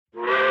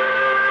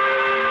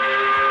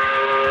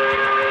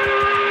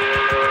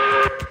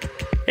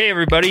Hey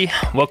everybody,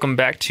 welcome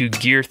back to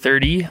Gear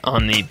 30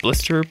 on the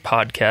Blister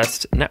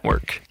Podcast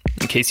Network.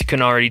 In case you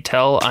couldn't already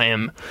tell, I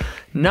am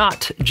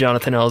not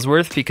Jonathan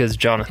Ellsworth because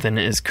Jonathan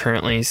is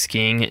currently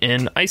skiing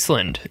in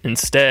Iceland.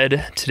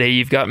 Instead, today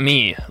you've got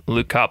me,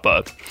 Luke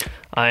Kappa.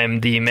 I'm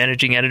the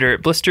managing editor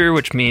at Blister,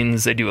 which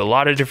means I do a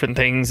lot of different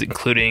things,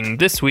 including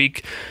this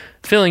week,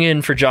 filling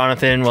in for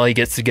Jonathan while he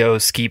gets to go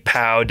ski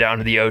POW down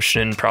to the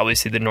ocean, probably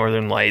see the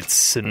northern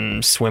lights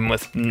and swim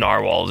with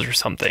narwhals or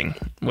something,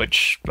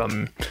 which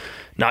I'm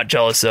not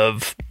jealous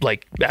of,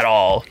 at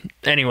all.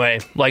 Anyway,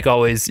 like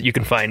always, you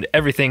can find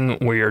everything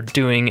we are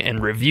doing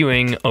and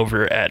reviewing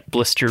over at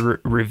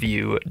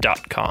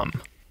blisterreview.com.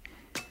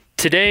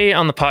 Today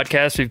on the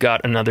podcast, we've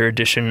got another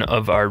edition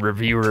of our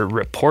Reviewer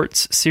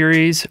Reports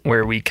series,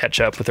 where we catch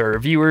up with our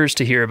reviewers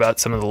to hear about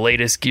some of the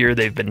latest gear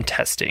they've been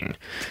testing.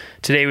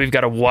 Today, we've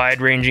got a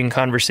wide-ranging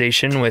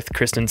conversation with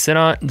Kristen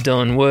Sinnott,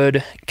 Dylan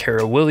Wood,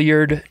 Kara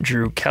Williard,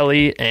 Drew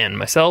Kelly, and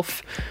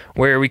myself,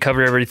 where we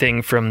cover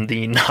everything from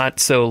the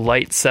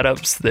not-so-light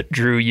setups that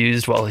Drew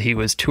used while he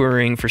was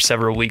touring for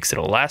several weeks in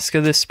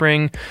Alaska this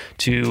spring,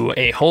 to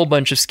a whole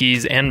bunch of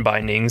skis and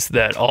bindings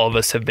that all of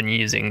us have been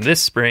using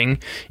this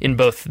spring in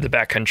both the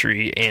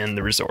backcountry and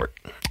the resort.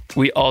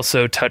 We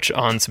also touch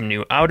on some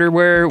new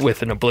outerwear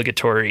with an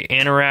obligatory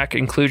anorak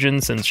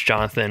inclusion since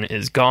Jonathan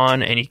is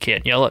gone and he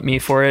can't yell at me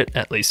for it,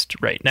 at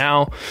least right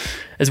now,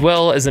 as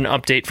well as an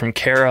update from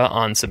Kara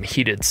on some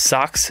heated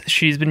socks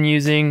she's been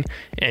using,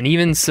 and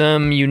even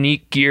some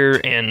unique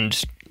gear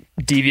and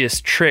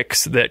devious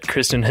tricks that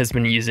Kristen has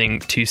been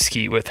using to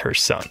ski with her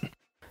son.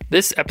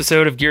 This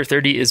episode of Gear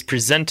 30 is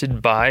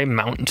presented by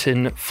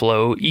Mountain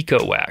Flow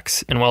Eco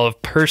Wax. And while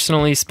I've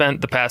personally spent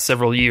the past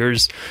several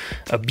years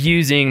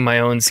abusing my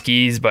own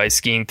skis by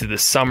skiing through the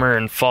summer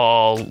and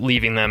fall,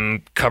 leaving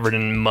them covered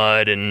in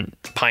mud and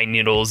pine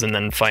needles, and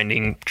then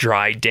finding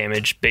dry,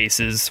 damaged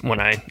bases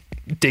when I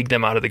dig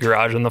them out of the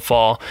garage in the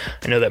fall,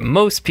 I know that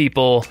most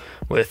people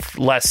with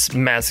less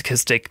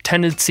masochistic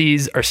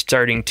tendencies are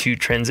starting to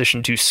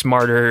transition to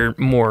smarter,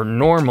 more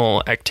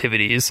normal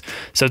activities.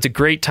 So it's a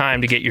great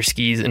time to get your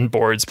skis and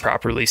boards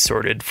properly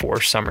sorted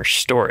for summer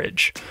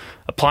storage.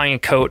 Applying a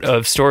coat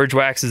of storage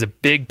wax is a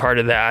big part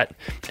of that,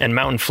 and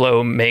Mountain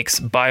Flow makes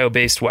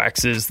bio-based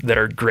waxes that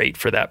are great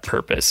for that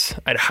purpose.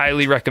 I'd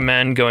highly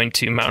recommend going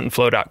to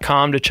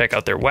mountainflow.com to check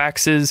out their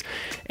waxes,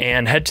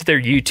 and head to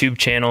their YouTube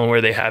channel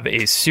where they have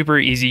a super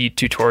easy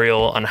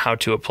tutorial on how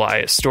to apply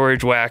a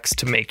storage wax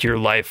to make your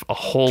life a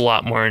whole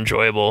lot more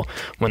enjoyable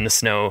when the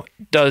snow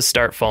does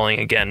start falling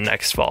again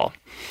next fall.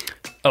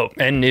 Oh,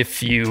 and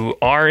if you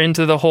are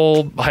into the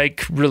whole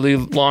hike really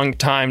long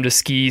time to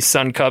ski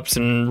sun cups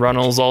and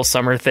runnels all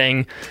summer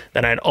thing,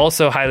 then I'd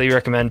also highly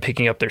recommend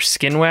picking up their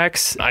skin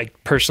wax. I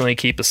personally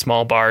keep a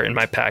small bar in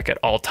my pack at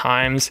all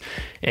times,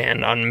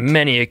 and on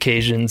many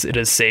occasions it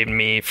has saved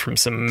me from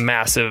some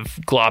massive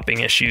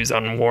glopping issues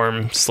on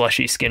warm,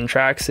 slushy skin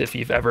tracks. If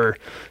you've ever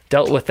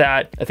dealt with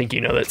that, I think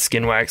you know that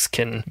skin wax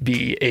can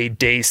be a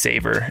day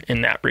saver in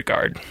that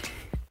regard.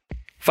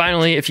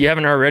 Finally, if you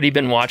haven't already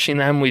been watching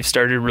them, we've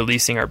started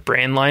releasing our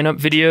brand lineup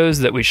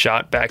videos that we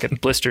shot back at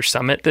Blister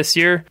Summit this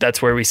year.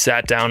 That's where we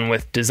sat down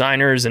with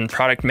designers and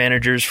product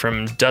managers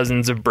from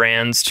dozens of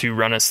brands to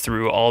run us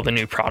through all the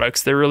new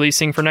products they're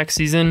releasing for next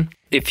season.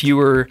 If you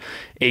were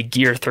a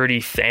Gear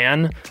 30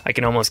 fan, I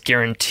can almost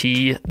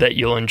guarantee that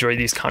you'll enjoy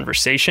these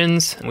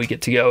conversations. We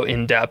get to go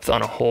in depth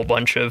on a whole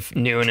bunch of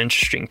new and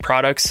interesting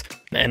products.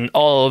 And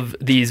all of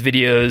these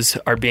videos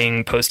are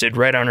being posted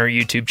right on our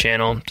YouTube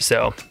channel.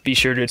 So be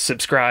sure to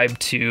subscribe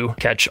to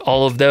catch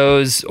all of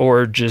those,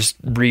 or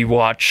just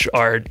rewatch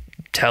our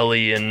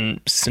Telly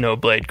and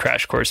Snowblade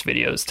crash course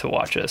videos to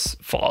watch us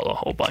fall a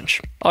whole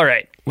bunch. All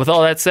right. With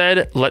all that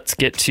said, let's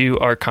get to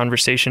our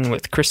conversation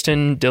with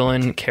Kristen,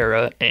 Dylan,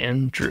 Kara,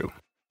 and Drew.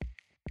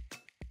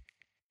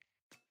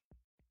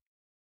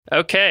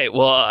 Okay,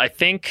 well, I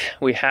think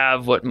we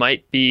have what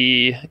might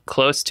be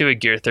close to a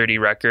Gear 30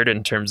 record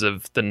in terms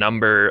of the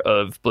number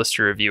of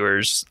Blister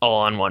reviewers all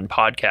on one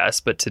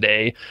podcast. But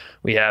today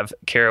we have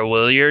Kara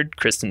Williard,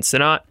 Kristen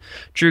Sinnott,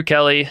 Drew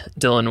Kelly,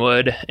 Dylan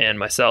Wood, and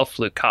myself,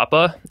 Luke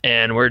Kappa.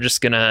 And we're just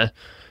going to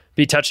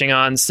be touching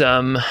on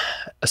some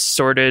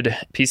assorted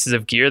pieces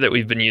of gear that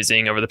we've been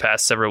using over the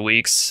past several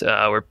weeks.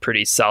 We're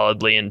pretty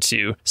solidly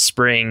into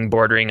spring,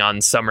 bordering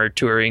on summer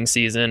touring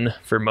season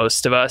for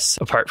most of us,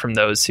 apart from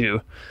those who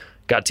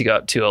got to go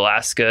up to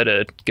Alaska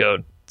to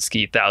go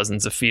ski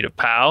thousands of feet of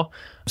POW.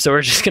 So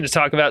we're just going to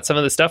talk about some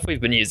of the stuff we've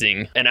been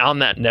using. And on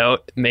that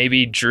note,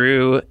 maybe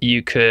Drew,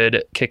 you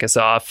could kick us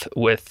off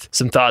with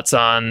some thoughts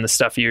on the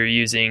stuff you're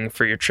using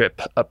for your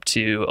trip up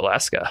to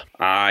Alaska.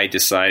 I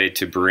decided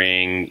to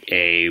bring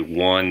a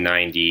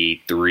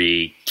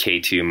 193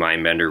 K2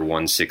 Mindbender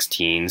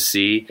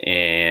 116C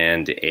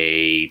and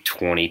a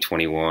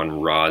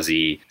 2021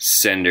 Rossi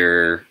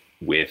Sender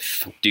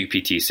with Duke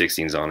PT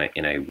 16s on it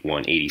in a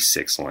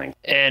 186 length.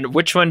 And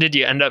which one did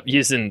you end up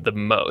using the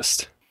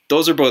most?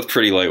 those are both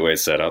pretty lightweight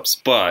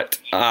setups, but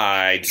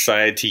I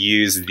decided to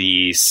use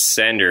the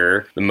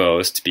Sender the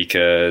most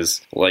because,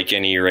 like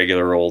any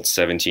regular old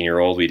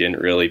 17-year-old, we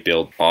didn't really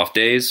build off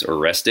days or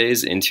rest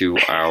days into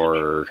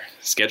our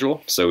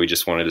schedule. So we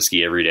just wanted to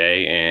ski every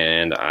day,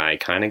 and I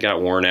kind of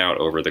got worn out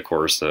over the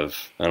course of,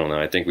 I don't know,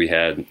 I think we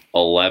had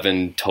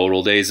 11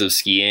 total days of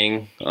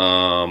skiing.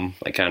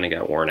 I kind of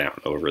got worn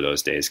out over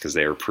those days because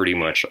they were pretty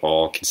much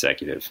all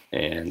consecutive.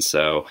 And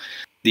so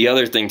the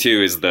other thing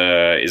too is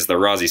the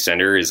Rossi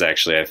Sender is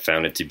actually, I've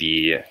found it to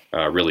be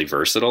really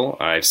versatile.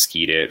 I've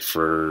skied it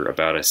for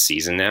about a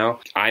season now.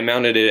 I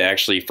mounted it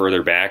actually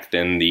further back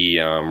than the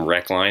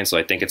rec line, so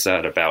I think it's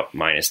at about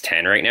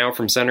 -10 right now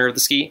from center of the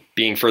ski.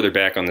 Being further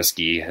back on the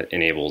ski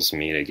enables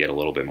me to get a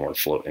little bit more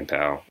float and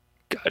pow.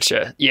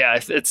 Gotcha. Yeah,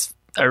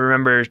 I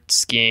remember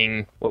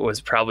skiing what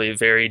was probably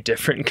very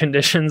different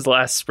conditions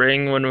last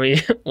spring when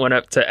we went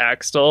up to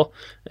Axtell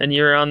and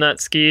you were on that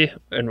ski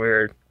and we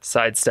were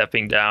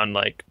sidestepping down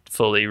like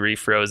fully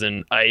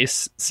refrozen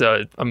ice.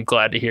 So I'm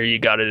glad to hear you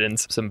got it in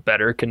some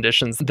better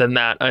conditions than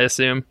that, I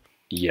assume.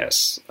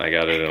 Yes, I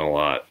got it in a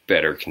lot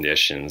better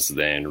conditions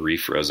than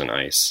refrozen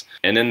ice.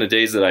 And then the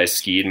days that I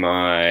skied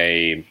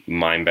my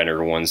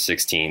Mindbender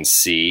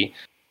 116C,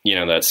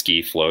 that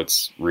ski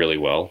floats really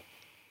well.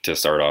 To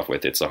start off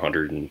with, it's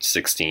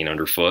 116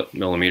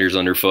 millimeters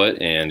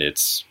underfoot, and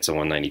it's a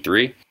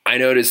 193. I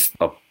noticed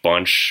a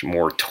bunch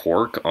more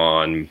torque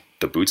on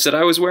the boots that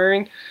I was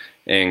wearing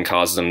and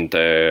caused them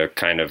to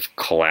kind of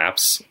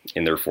collapse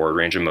in their forward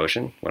range of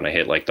motion when I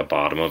hit like the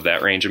bottom of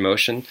that range of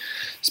motion,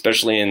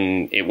 especially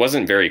it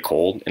wasn't very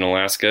cold in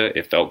Alaska.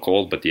 It felt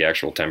cold, but the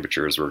actual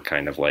temperatures were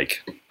kind of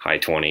like high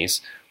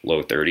 20s,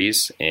 low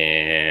 30s.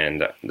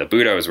 And the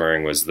boot I was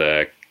wearing was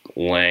the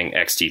Lang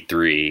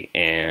XT3,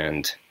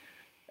 and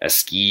a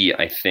ski,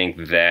 I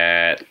think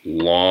that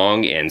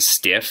long and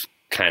stiff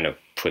kind of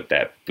put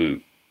that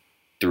boot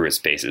through its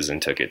paces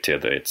and took it to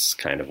its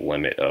kind of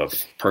limit of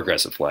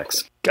progressive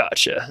flex.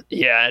 Gotcha.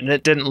 Yeah, and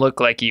it didn't look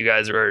like you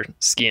guys were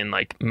skiing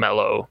like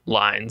mellow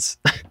lines.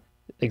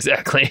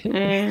 Exactly.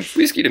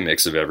 We skied a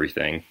mix of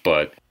everything,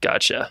 but...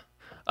 Gotcha.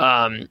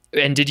 And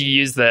did you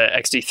use the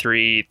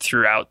XT3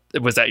 throughout?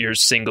 Was that your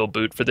single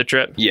boot for the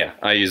trip? Yeah,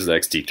 I use the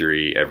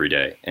XT3 every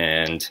day.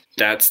 And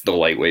that's the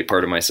lightweight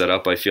part of my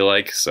setup, I feel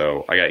like.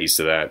 So I got used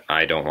to that.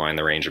 I don't mind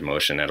the range of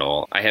motion at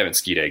all. I haven't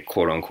skied a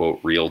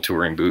quote-unquote real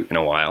touring boot in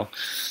a while.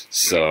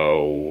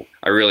 So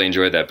I really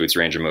enjoyed that boot's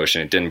range of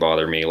motion. It didn't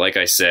bother me. Like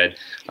I said,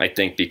 I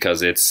think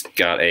because it's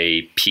got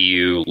a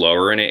PU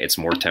lower in it, it's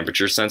more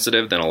temperature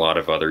sensitive than a lot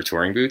of other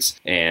touring boots.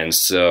 And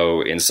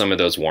so in some of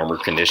those warmer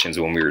conditions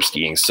when we were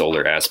skiing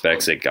solar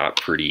aspects, it got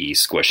pretty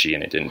squishy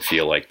and it didn't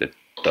feel like the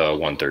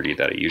 130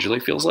 that it usually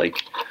feels like.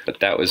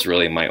 But that was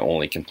really my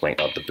only complaint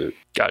of the boot.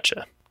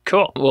 Gotcha.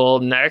 Cool. Well,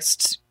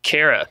 next,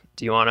 Kara,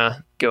 do you want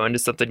to go into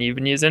something you've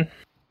been using?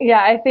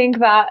 Yeah, I think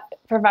that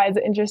provides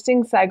an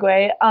interesting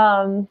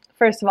segue.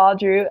 First of all,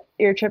 Drew,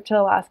 your trip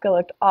to Alaska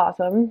looked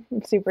awesome.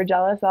 I'm super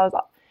jealous. That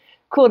was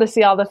cool to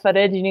see all the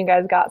footage, and you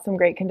guys got some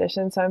great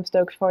conditions, so I'm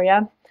stoked for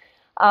you.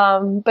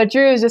 But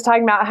Drew was just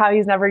talking about how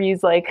he's never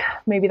used like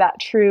maybe that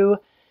true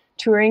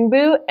touring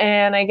boot,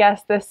 and I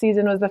guess this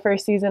season was the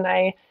first season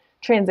I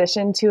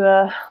transitioned to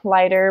a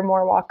lighter,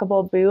 more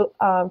walkable boot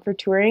for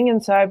touring,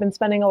 and so I've been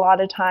spending a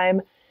lot of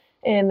time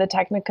in the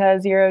Technica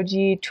Zero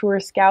G Tour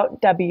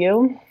Scout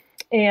W.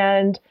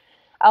 And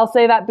I'll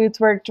say that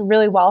boots worked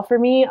really well for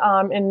me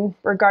in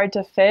regard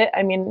to fit.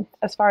 I mean,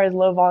 as far as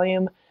low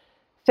volume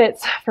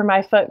fits for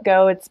my foot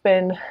go, it's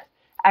been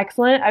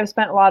excellent. I've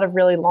spent a lot of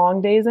really long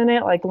days in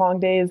it, like long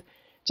days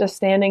just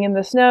standing in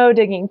the snow,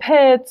 digging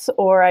pits,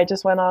 or I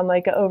just went on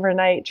like an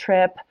overnight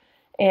trip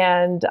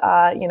and,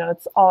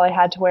 it's all I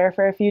had to wear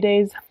for a few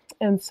days.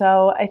 And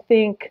so I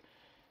think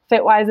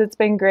fit-wise, it's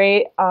been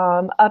great.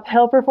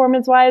 Uphill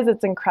performance-wise,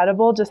 it's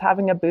incredible. Just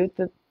having a boot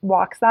that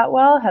walks that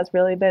well has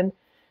really been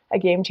a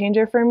game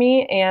changer for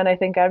me. And I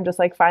think I'm just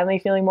like finally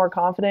feeling more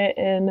confident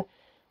in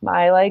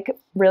my like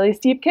really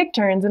steep kick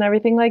turns and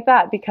everything like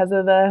that because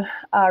of the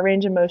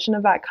range of motion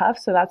of that cuff.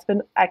 So that's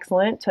been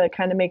excellent to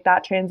kind of make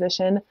that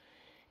transition.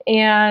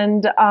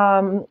 And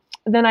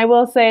then I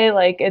will say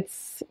like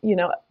it's,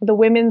 the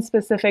women's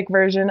specific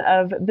version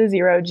of the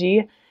Zero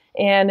G,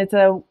 and it's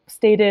a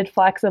stated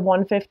flex of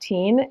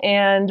 115.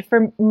 And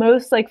for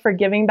most like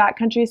forgiving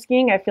backcountry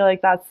skiing, I feel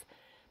like that's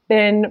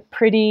been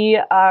pretty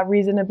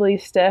reasonably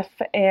stiff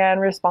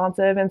and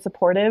responsive and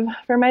supportive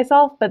for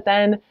myself. But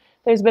then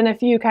there's been a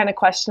few kind of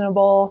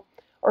questionable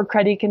or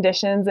cruddy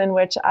conditions in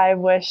which I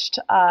wished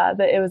that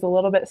it was a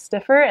little bit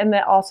stiffer, and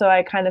that also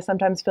I kind of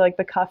sometimes feel like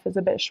the cuff is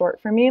a bit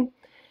short for me.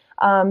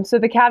 So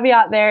the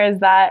caveat there is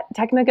that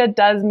Technica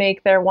does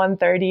make their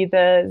 130,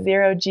 the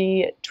Zero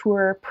G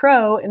Tour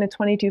Pro, in a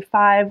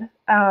 22.5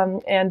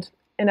 and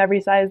in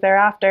every size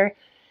thereafter.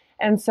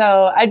 And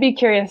so I'd be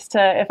curious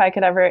if I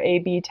could ever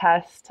A/B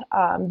test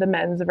the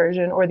men's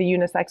version or the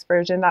unisex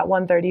version, that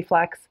 130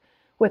 flex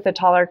with the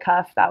taller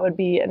cuff. That would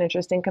be an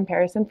interesting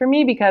comparison for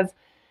me because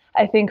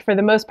I think for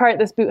the most part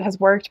this boot has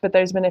worked, but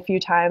there's been a few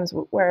times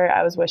where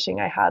I was wishing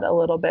I had a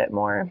little bit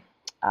more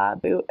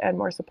boot and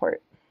more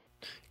support.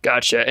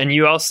 Gotcha. And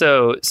you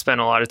also spent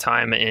a lot of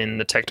time in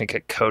the Technica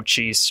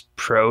Cochise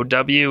Pro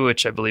W,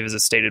 which I believe is a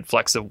stated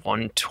flex of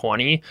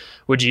 120.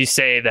 Would you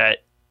say that,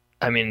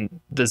 I mean,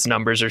 those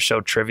numbers are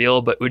so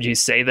trivial, but would you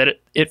say that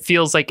it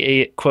feels like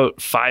a, quote,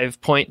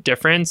 5-point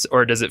difference,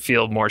 or does it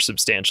feel more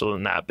substantial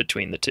than that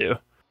between the two?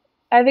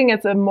 I think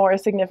it's a more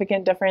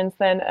significant difference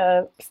than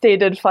a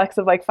stated flex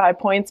of like 5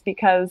 points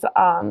because,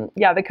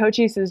 the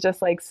Cochise is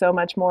just like so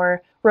much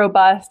more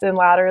robust and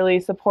laterally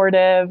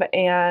supportive.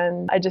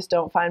 And I just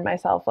don't find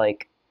myself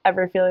like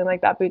ever feeling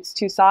like that boot's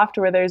too soft,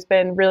 where there's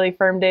been really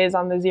firm days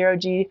on the Zero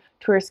G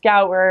Tour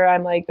Scout where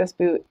I'm like, this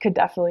boot could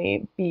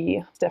definitely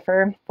be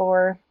stiffer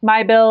for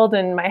my build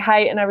and my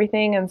height and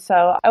everything. And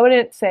so I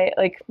wouldn't say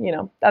like,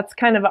 that's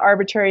kind of an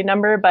arbitrary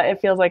number, but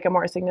it feels like a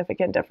more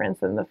significant difference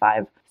than the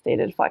 5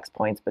 stated flex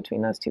points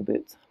between those two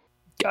boots.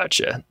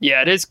 Gotcha.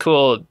 Yeah, it is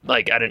cool.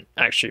 Like, I didn't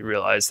actually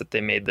realize that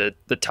they made the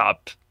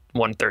top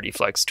 130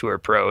 Flex Tour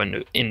Pro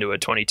into a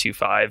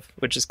 22.5,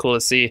 which is cool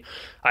to see.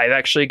 I've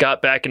actually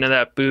got back into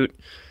that boot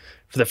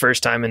for the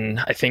first time in,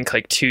 I think,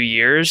 like 2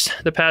 years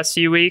the past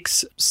few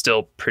weeks.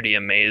 Still pretty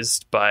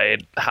amazed by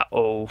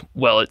how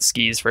well it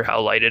skis for how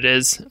light it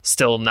is.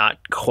 Still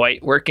not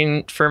quite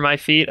working for my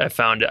feet. I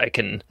found I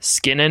can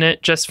skin in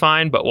it just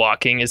fine, but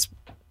walking is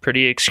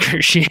pretty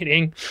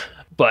excruciating.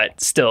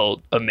 But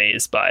still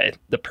amazed by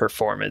the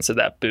performance of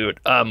that boot.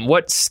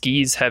 What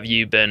skis have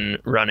you been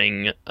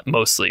running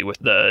mostly with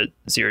the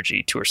Zero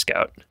G Tour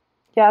Scout?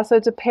 Yeah, so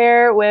to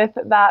pair with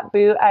that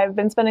boot, I've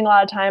been spending a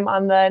lot of time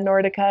on the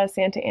Nordica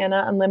Santa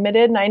Ana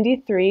Unlimited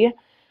 93,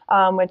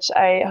 which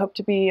I hope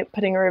to be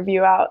putting a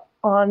review out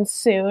on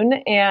soon.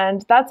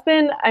 And that's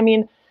been,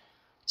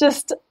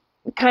 just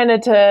kind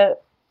of to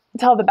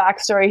tell the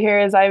backstory here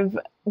is I've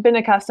been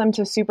accustomed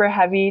to super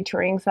heavy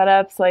touring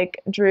setups. Like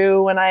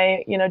Drew, when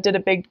I, did a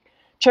big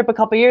trip a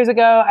couple years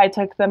ago, I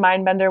took the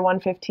Mindbender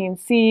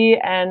 115C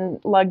and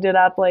lugged it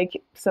up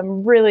like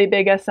some really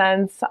big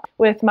ascents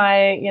with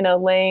my,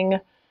 Lang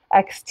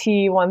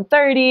XT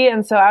 130.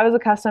 And so I was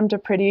accustomed to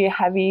pretty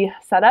heavy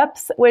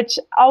setups, which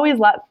always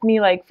left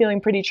me like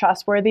feeling pretty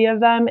trustworthy of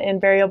them in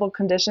variable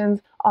conditions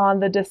on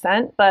the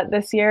descent. But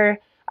this year,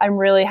 I'm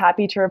really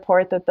happy to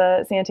report that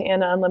the Santa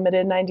Ana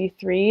Unlimited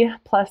 93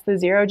 plus the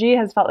Zero G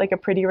has felt like a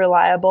pretty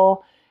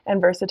reliable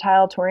and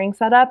versatile touring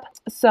setup.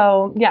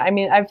 So yeah,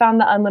 I've found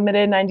the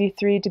Unlimited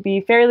 93 to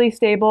be fairly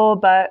stable,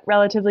 but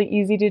relatively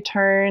easy to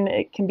turn.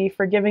 It can be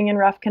forgiving in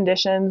rough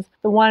conditions.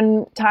 The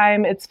one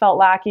time it's felt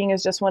lacking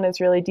is just when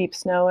it's really deep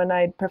snow and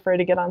I'd prefer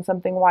to get on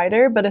something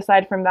wider. But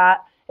aside from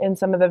that, in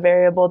some of the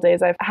variable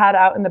days I've had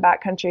out in the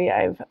backcountry,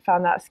 I've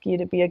found that ski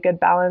to be a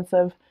good balance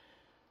of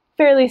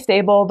fairly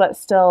stable, but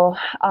still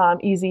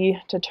easy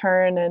to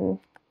turn and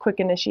quick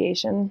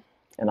initiation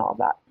and all of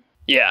that.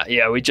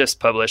 Yeah. We just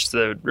published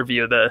the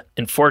review of the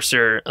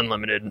Enforcer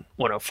Unlimited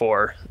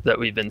 104 that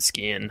we've been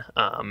skiing.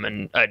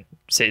 And I'd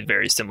say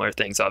very similar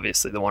things.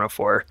 Obviously, the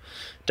 104,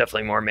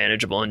 definitely more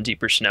manageable in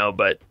deeper snow,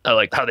 but I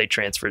like how they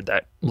transferred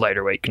that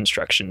lighter weight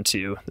construction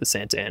to the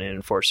Santa Ana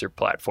Enforcer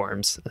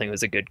platforms. I think it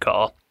was a good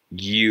call.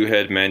 You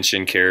had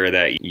mentioned, Kara,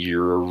 that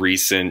you're a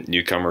recent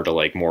newcomer to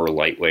like more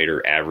lightweight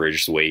or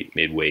average weight,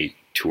 midweight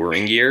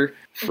touring gear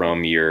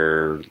from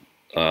your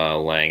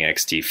Lang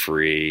XT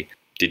Free.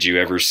 Did you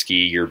ever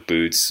ski your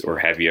boots, or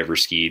have you ever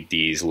skied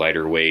these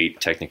lighter weight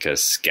Technica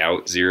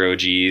Scout Zero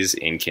Gs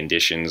in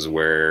conditions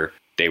where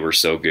they were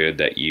so good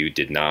that you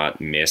did not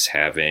miss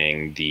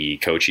having the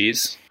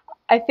Cochise?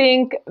 I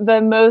think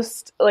the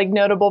most like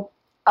notable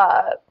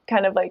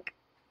kind of like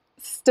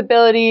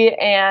stability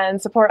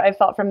and support I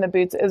felt from the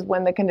boots is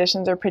when the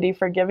conditions are pretty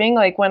forgiving.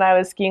 Like when I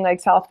was skiing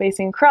like south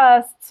facing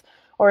crusts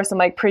or some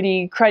like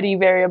pretty cruddy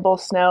variable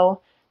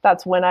snow,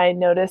 that's when I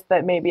noticed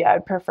that maybe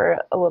I'd prefer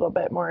a little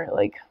bit more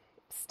like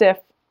stiff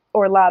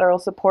or lateral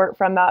support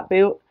from that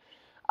boot.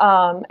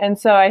 And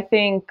so I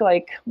think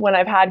like when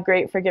I've had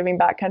great forgiving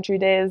backcountry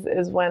days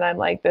is when I'm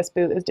like, this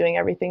boot is doing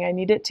everything I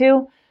need it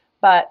to.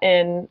 But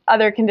in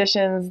other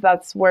conditions,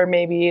 that's where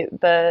maybe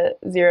the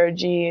Zero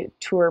G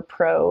Tour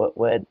Pro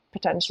would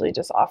potentially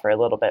just offer a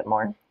little bit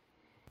more.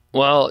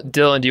 Well,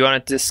 Dylan, do you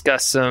want to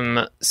discuss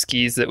some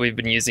skis that we've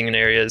been using in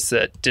areas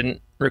that didn't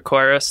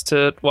require us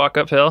to walk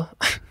uphill?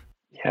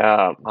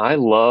 Yeah, I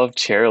love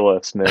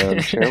chairlifts, man.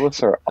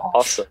 Chairlifts are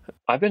awesome.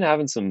 I've been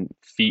having some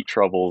feet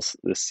troubles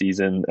this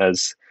season,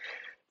 as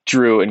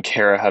Drew and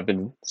Kara have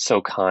been so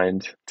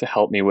kind to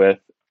help me with.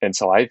 And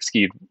so I've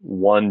skied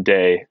one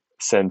day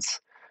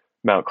since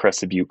Mount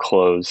Crested Butte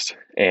closed.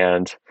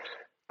 And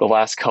the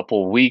last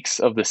couple weeks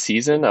of the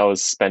season, I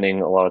was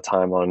spending a lot of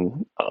time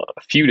on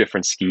a few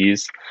different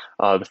skis.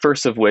 The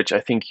first of which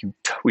I think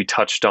we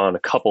touched on a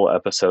couple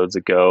episodes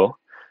ago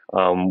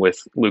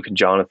with Luke and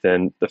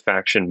Jonathan, the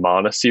Faction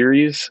Mana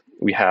series.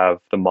 We have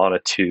the Mana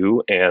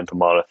 2 and the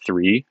Mana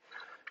 3.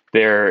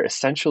 They're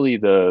essentially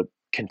the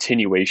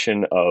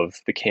continuation of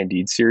the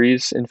Candide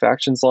series in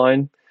Faction's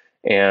line.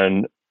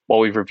 And while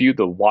we've reviewed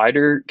the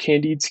wider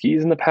Candide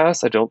skis in the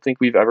past, I don't think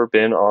we've ever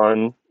been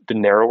on the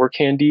narrower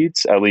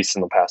Candides, at least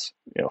in the past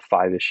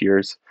 5-ish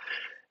years.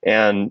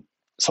 And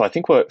so I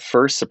think what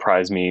first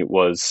surprised me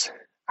was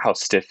how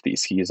stiff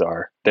these skis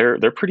are.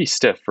 They're pretty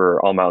stiff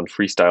for all mountain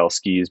freestyle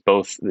skis,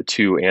 both the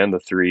 2 and the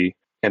 3,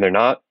 and they're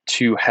not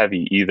too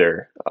heavy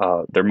either.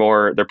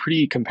 They're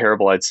pretty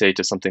comparable, I'd say,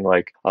 to something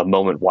like a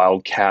Moment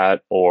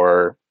Wildcat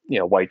or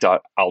White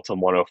Dot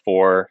Altum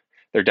 104.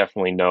 They're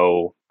definitely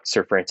no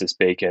Sir Francis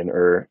Bacon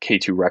or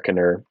K2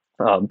 Reckoner.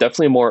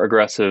 Definitely more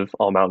aggressive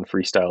all mountain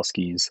freestyle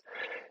skis,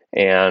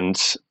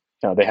 and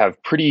they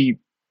have pretty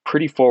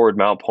forward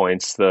mount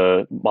points.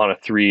 The Mana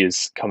 3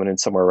 is coming in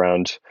somewhere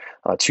around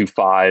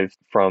 2.5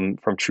 from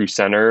true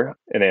center,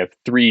 and they have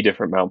 3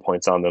 different mount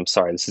points on them.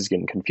 Sorry, this is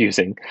getting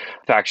confusing.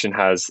 Faction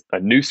has a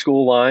new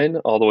school line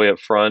all the way up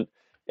front,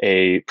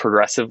 a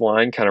progressive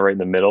line kind of right in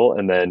the middle,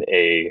 and then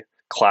a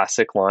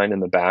classic line in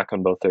the back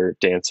on both their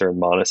Dancer and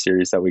Mana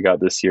series that we got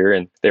this year.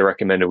 And they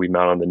recommended we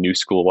mount on the new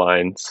school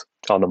lines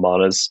on the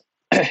Manas.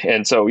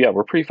 And so, yeah,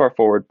 we're pretty far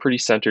forward, pretty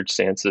centered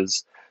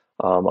stances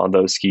on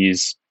those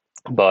skis.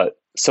 But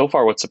so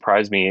far, what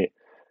surprised me,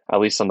 at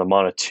least on the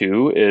Mana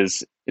 2,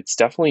 is it's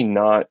definitely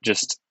not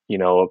just,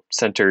 a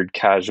centered,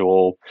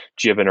 casual,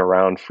 jibbing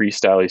around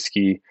freestyle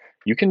ski.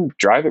 You can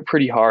drive it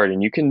pretty hard,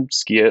 and you can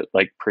ski it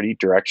like pretty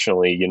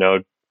directionally,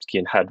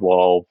 skiing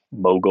headwall,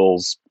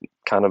 moguls,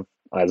 kind of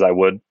as I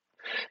would,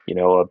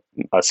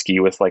 a ski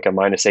with like a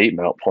 -8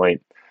 mount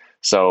point.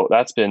 So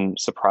that's been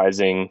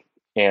surprising.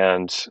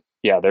 And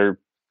yeah, they're,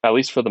 at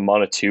least for the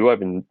Mana 2, I've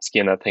been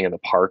skiing that thing in the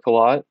park a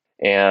lot.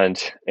 And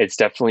it's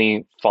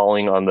definitely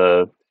falling on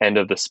the end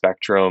of the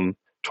spectrum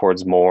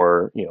towards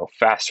more,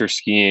 faster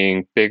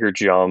skiing, bigger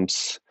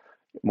jumps,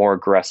 more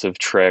aggressive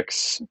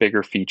tricks,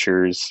 bigger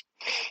features.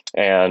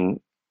 And,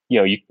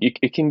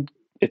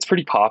 it's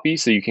pretty poppy,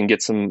 so you can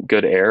get some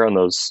good air on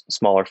those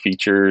smaller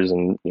features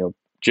and,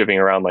 jibbing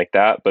around like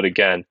that. But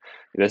again,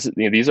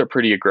 these are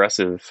pretty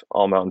aggressive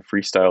all mountain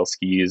freestyle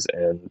skis,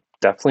 and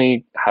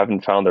definitely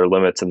haven't found their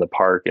limits in the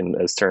park in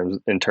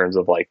terms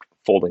of like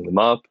folding them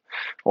up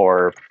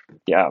or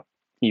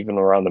even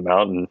around the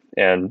mountain.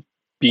 And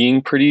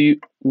being pretty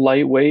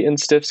lightweight and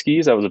stiff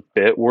skis, I was a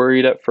bit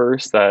worried at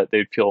first that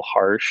they'd feel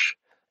harsh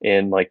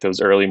in like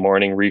those early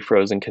morning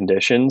refrozen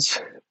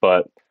conditions,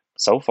 but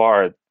so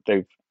far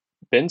they've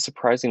been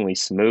surprisingly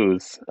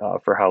smooth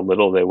for how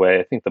little they weigh.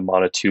 I think the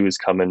Mana 2 is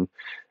coming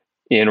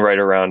in right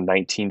around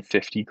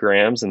 1950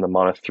 grams and the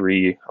Mana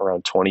 3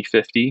 around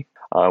 2050.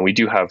 We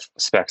do have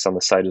specs on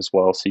the site as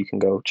well, so you can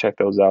go check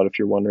those out if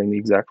you're wondering the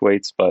exact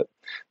weights. But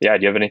yeah,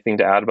 do you have anything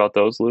to add about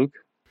those, Luke?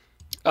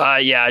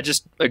 Yeah, I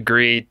just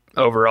agree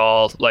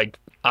overall. Like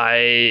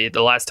the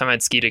last time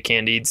I'd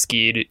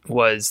skied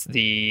was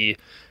the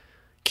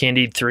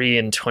Candide 3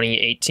 in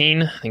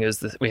 2018. I think it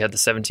was we had the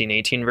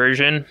 17-18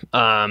 version.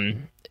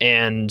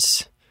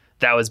 And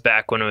that was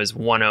back when it was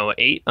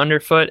 108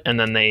 underfoot, and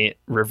then they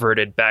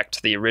reverted back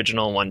to the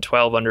original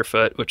 112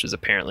 underfoot, which is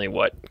apparently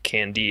what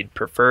Candide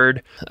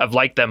preferred. I've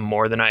liked them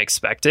more than I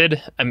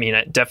expected. I mean,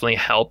 it definitely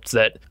helped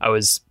that I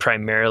was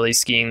primarily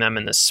skiing them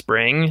in the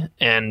spring,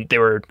 and they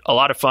were a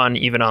lot of fun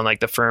even on like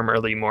the firm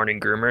early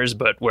morning groomers,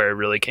 but where I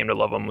really came to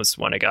love them was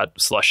when it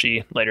got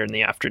slushy later in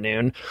the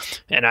afternoon.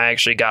 And I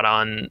actually got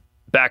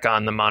back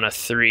on the Mana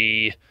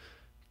 3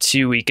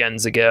 2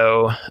 weekends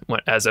ago,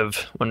 as of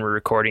when we're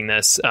recording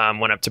this.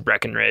 Went up to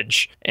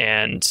Breckenridge,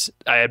 and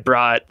I had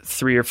brought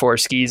 3 or 4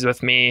 skis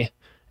with me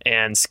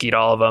and skied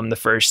all of them the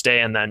first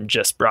day, and then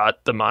just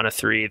brought the Mana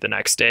 3 the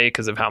next day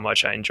because of how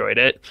much I enjoyed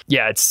it.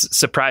 Yeah, it's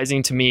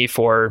surprising to me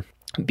for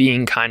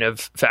being kind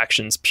of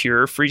Faction's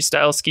pure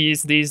freestyle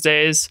skis these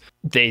days.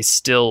 They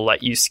still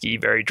let you ski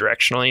very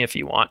directionally if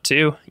you want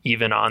to,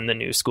 even on the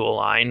new school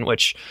line,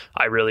 which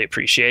I really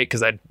appreciate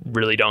because I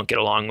really don't get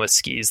along with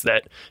skis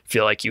that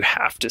feel like you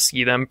have to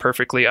ski them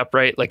perfectly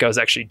upright. Like I was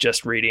actually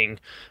just reading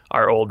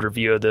our old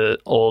review of the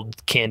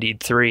old Candide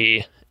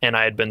 3, and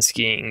I had been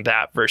skiing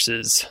that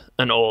versus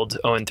an old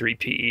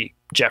 0-3P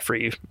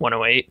Jeffrey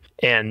 108.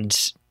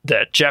 And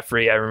that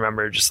Jeffrey, I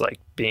remember just like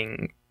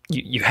being,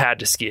 you had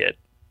to ski it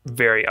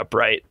very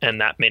upright,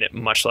 and that made it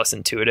much less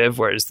intuitive,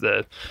 whereas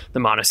the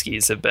Mana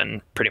skis have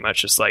been pretty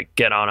much just like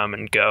get on them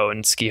and go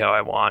and ski how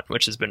I want,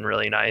 which has been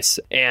really nice.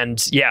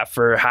 And yeah,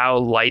 for how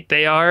light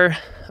they are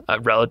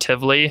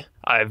relatively,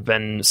 I've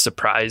been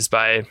surprised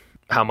by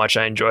how much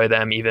I enjoy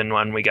them, even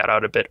when we got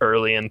out a bit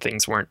early and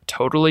things weren't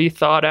totally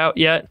thawed out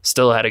yet.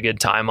 Still had a good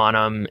time on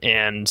them.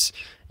 And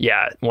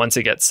yeah, once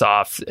it gets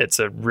soft, it's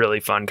a really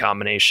fun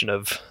combination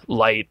of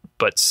light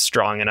but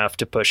strong enough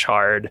to push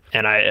hard.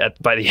 And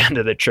by the end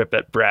of the trip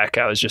at Breck,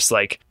 I was just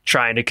like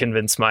trying to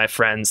convince my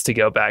friends to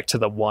go back to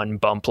the one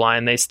bump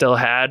line they still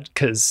had,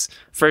 because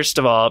first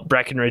of all,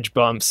 Breckenridge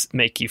bumps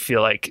make you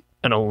feel like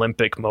an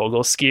Olympic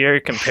mogul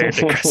skier compared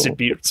to Crested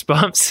Buttes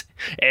bumps,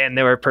 and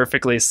they were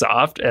perfectly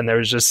soft, and there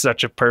was just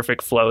such a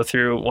perfect flow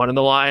through one of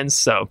the lines.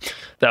 So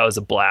that was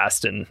a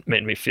blast and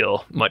made me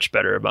feel much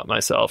better about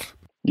myself.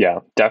 Yeah,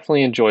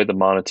 definitely enjoyed the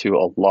Mana 2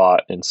 a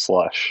lot in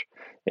slush.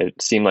 It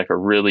seemed like a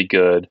really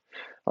good,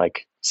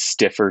 like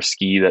stiffer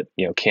ski that,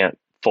 can't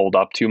fold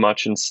up too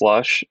much in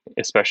slush,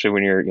 especially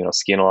when you're,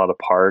 skiing a lot of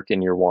park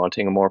and you're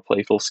wanting a more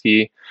playful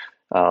ski.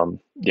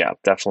 Yeah,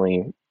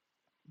 definitely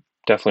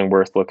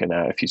worth looking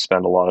at if you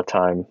spend a lot of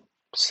time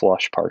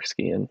slush park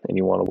skiing and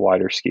you want a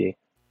wider ski.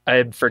 I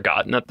had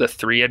forgotten that the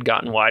 3 had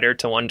gotten wider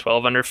to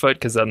 112 underfoot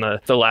because on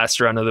the last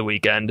run of the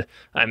weekend,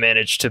 I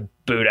managed to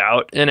boot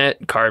out in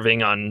it,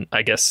 carving on,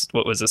 I guess,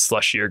 what was a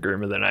slushier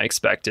groomer than I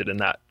expected,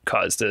 and that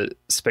caused a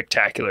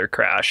spectacular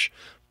crash.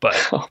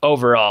 But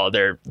overall,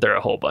 they're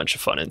a whole bunch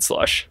of fun in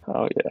slush.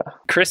 Oh, yeah.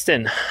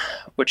 Kristen,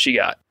 what you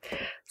got?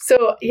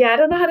 So, yeah, I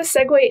don't know how to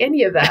segue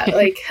any of that.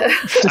 Like,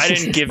 I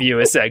didn't give you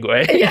a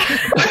segue.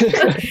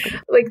 Yeah.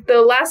 Like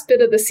the last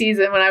bit of the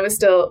season when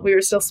we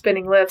were still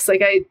spinning lifts,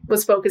 like I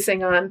was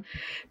focusing on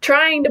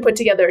trying to put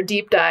together a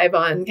deep dive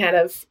on kind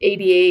of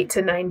 88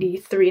 to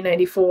 93,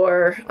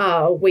 94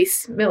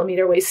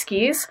 millimeter waist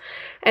skis.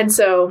 And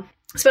so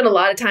spent a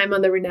lot of time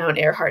on the renowned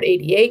Earhart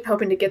 88,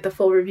 hoping to get the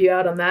full review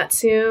out on that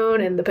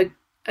soon, and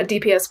a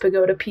DPS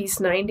Pagoda Piece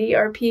 90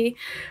 RP.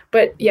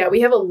 But yeah,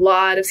 we have a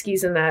lot of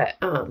skis in that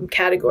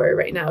category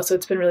right now, so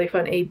it's been really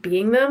fun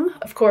A-B'ing them.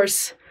 Of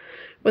course,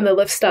 when the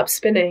lift stopped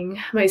spinning,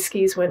 my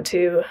skis went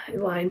to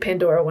Line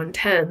Pandora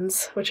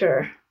 110s, which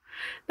are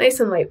nice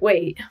and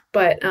lightweight,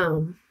 but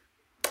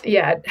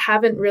yeah,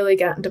 haven't really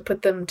gotten to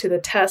put them to the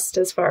test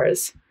as far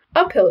as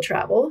uphill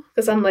travel,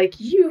 because unlike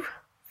you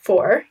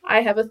 4,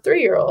 I have a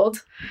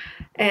 3-year-old,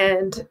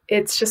 and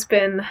it's just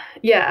been,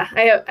 yeah,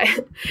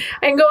 I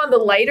can go on the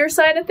lighter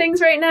side of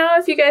things right now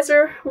if you guys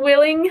are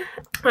willing,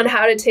 on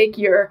how to take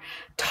your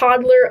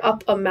toddler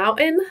up a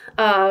mountain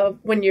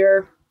when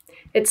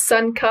it's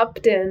sun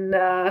cupped and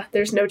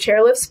there's no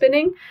chairlift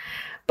spinning.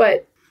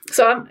 But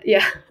so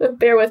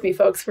bear with me,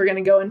 folks. We're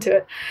going to go into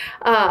it.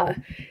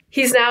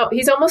 He's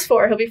almost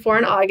 4. He'll be 4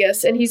 in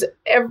August. And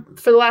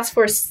for the last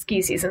 4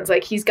 ski seasons,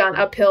 like he's gone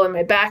uphill in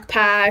my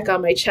backpack,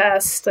 on my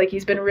chest. Like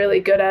he's been really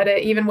good at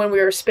it. Even when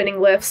we were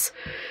spinning lifts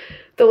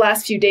the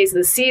last few days of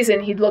the season,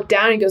 he'd look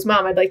down and he goes,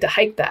 "Mom, I'd like to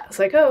hike that." It's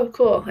like, "Oh,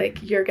 cool. Like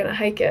you're going to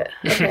hike it."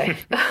 Okay.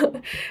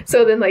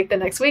 So then like the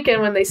next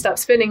weekend when they stopped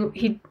spinning,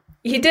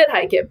 he did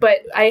hike it,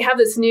 but I have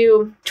this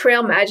new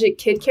Trail Magic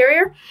kid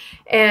carrier,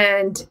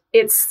 and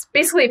it's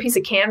basically a piece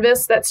of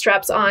canvas that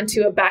straps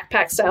onto a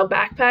backpack-style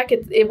backpack.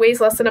 It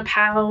weighs less than a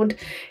pound.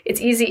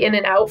 It's easy in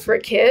and out for a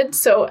kid.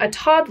 So a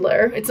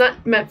toddler, it's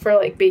not meant for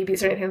like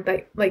babies or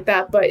anything like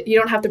that, but you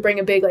don't have to bring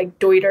a big like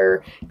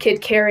Deuter kid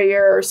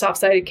carrier or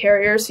soft-sided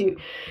carrier. So you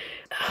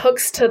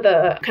hooks to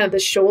the kind of the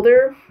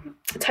shoulder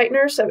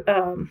tighteners.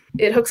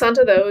 It hooks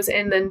onto those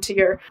and then to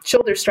your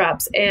shoulder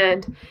straps,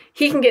 and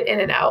he can get in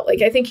and out.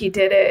 Like I think he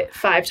did it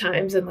 5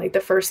 times in like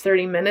the first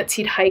 30 minutes.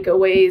 He'd hike a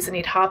ways and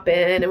he'd hop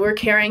in, and we're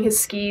carrying his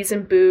skis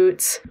and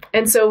boots.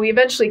 And so we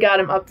eventually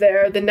got him up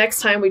there. The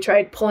next time we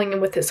tried pulling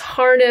him with his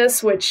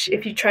harness, which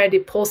if you try to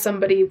pull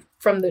somebody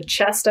from the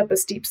chest up a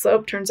steep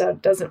slope, turns out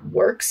it doesn't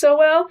work so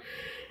well.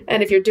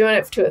 And if you're doing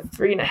it to a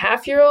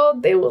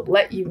 3.5-year-old, they will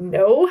let you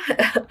know.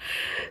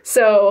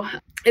 So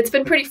it's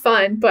been pretty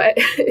fun, but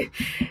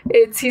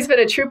he's been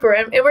a trooper,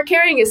 and we're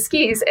carrying his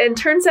skis. And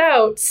turns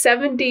out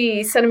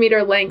 70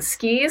 centimeter length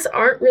skis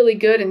aren't really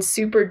good in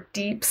super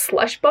deep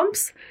slush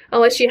bumps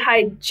unless you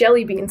hide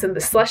jelly beans in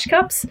the slush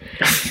cups,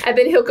 and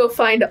then he'll go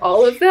find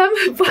all of them.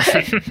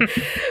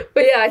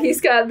 But yeah, he's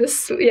got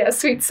this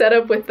sweet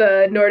setup with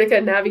the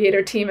Nordica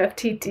Navigator Team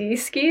FTD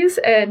skis,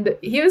 and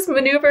he was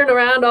maneuvering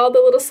around all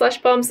the little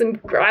slush bumps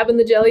and grabbing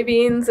the jelly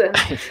beans. And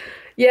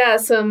yeah,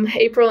 some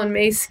April and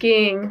May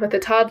skiing with a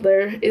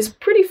toddler is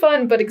pretty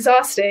fun but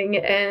exhausting.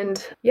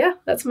 And yeah,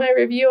 that's my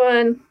review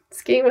on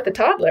skiing with a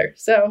toddler.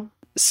 So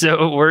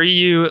were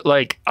you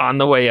like on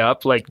the way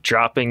up, like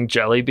dropping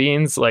jelly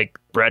beans, like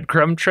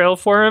breadcrumb trail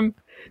for him?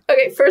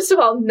 Okay, first of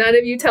all, none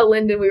of you tell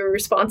Lyndon we were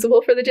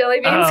responsible for the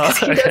jelly beans, because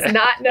he does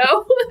not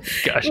know.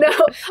 Gosh. No,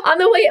 on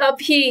the way up,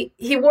 he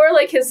wore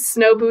like his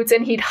snow boots,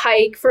 and he'd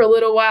hike for a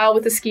little while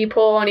with a ski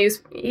pole, and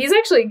he's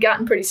actually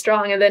gotten pretty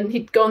strong, and then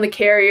he'd go in the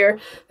carrier,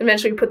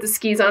 eventually put the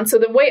skis on. So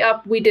the way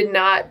up, we did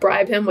not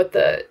bribe him with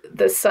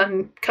the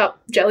Sun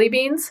Cup jelly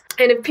beans.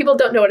 And if people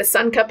don't know what a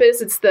Sun Cup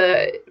is, it's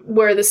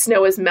where the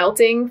snow is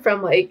melting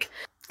from like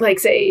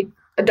say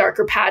a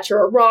darker patch or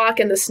a rock,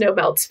 and the snow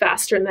melts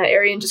faster in that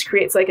area and just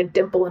creates like a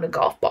dimple in a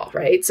golf ball,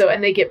 right? So,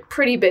 and they get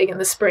pretty big in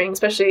the spring,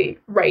 especially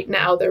right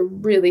now, they're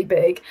really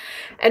big.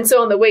 And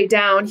so on the way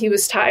down, he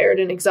was tired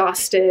and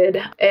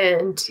exhausted,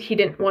 and he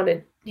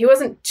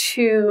wasn't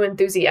too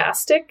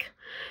enthusiastic.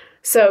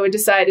 So we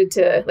decided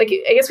to, like,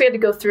 I guess we had to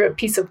go through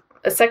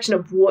a section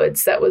of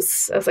woods I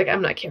was like,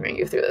 "I'm not carrying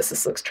you through this.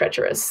 This looks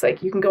treacherous.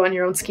 Like, you can go on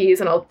your own skis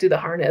and I'll do the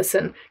harness."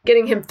 And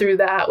getting him through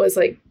that was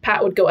like,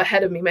 Pat would go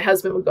ahead of me. My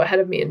husband would go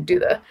ahead of me and do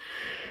the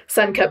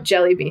Sun Cup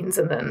jelly beans.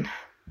 And then,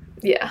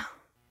 yeah.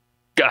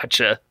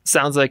 Gotcha.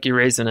 Sounds like you're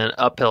raising an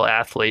uphill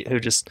athlete who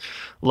just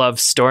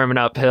loves storming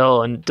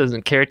uphill and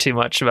doesn't care too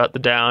much about the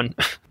down.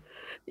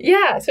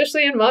 Yeah,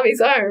 especially in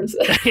mommy's arms.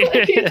 Like,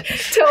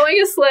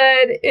 towing a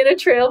sled in a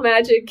Trail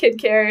Magic kid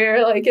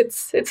carrier. Like,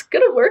 it's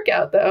gonna work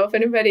out, though, if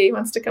anybody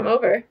wants to come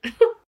over.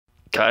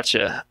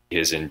 Gotcha.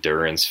 His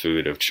endurance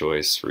food of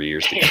choice for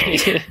years to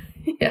come.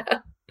 Yeah.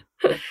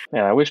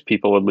 Man, I wish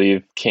people would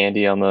leave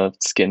candy on the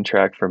skin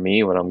track for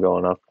me when I'm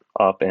going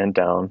up and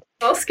down.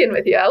 I'll skin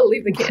with you. I'll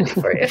leave the candy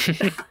for you.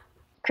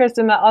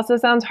 Kristen, that also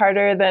sounds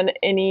harder than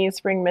any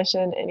spring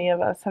mission any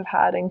of us have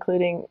had,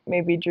 including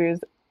maybe Drew's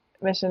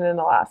mission in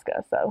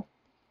Alaska. So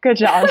good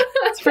job.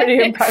 It's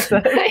pretty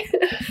impressive.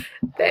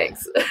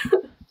 Thanks.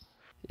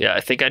 Yeah,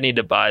 I think I need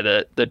to buy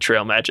the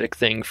Trail Magic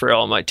thing for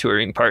all my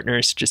touring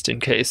partners just in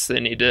case they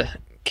need to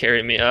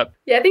carry me up.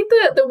 Yeah, I think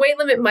the weight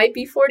limit might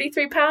be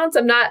 43 pounds.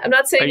 I'm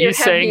not saying you're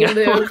heavy,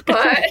 Luke,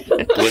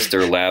 but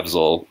Blister Labs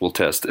will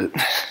test it.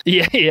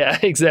 Yeah,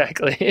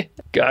 exactly.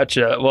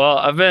 Gotcha. Well,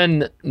 I've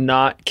been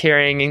not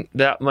carrying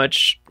that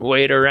much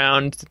weight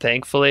around,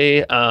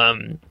 thankfully.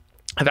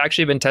 I've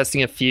actually been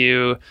testing a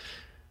few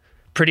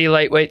pretty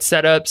lightweight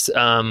setups.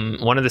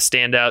 One of the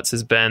standouts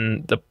has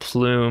been the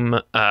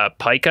Plume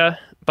Pica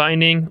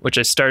binding, which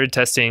I started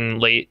testing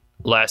late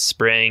last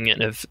spring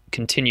and have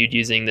continued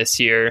using this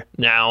year,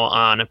 now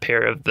on a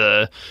pair of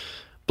the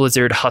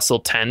Blizzard Hustle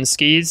 10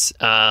 skis.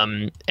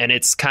 And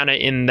it's kind of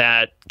in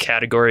that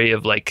category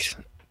of like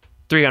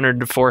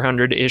 300 to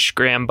 400-ish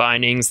gram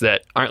bindings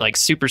that aren't like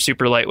super,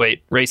 super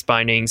lightweight race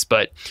bindings,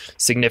 but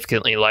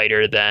significantly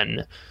lighter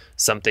than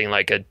something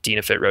like a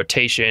Dynafit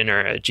Rotation or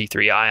a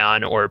G3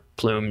 Ion or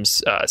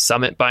Plume's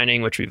Summit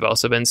binding, which we've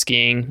also been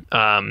skiing.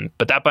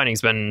 But that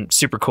binding's been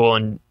super cool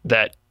in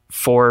that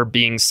for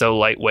being so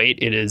lightweight,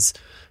 it is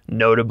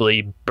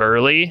notably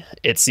burly.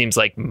 It seems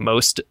like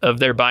most of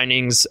their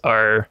bindings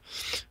are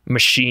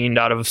machined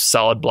out of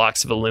solid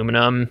blocks of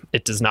aluminum.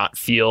 It does not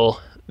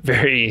feel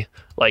very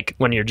like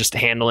when you're just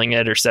handling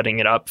it or setting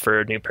it up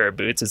for a new pair of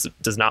boots, it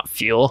does not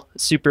feel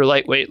super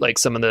lightweight like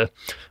some of the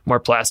more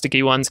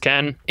plasticky ones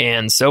can.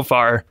 And so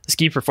far, the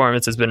ski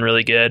performance has been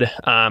really good.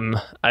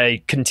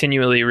 I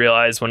continually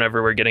realize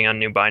whenever we're getting on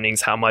new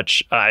bindings how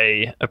much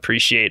I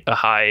appreciate a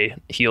high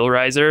heel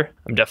riser.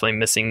 I'm definitely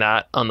missing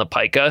that on the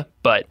Pica,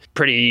 but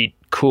pretty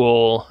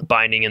cool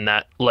binding in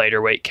that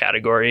lighter weight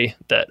category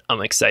that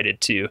I'm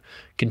excited to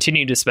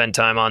continue to spend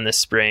time on this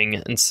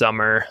spring and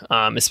summer,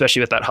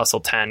 especially with that Hustle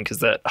 10, because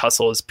that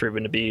Hustle has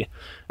proven to be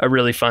a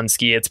really fun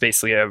ski. It's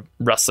basically a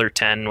Rustler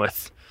 10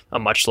 with a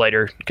much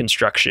lighter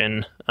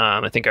construction.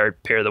 I think our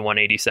pair of the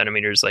 180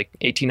 centimeters, like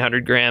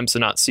 1,800 grams, so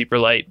not super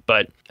light,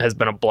 but has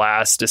been a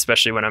blast,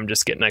 especially when I'm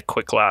just getting a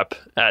quick lap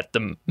at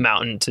the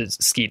mountain to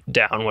ski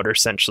down what are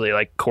essentially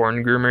like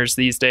corn groomers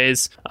these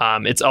days.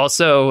 It's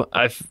also,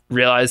 I've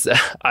realized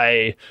that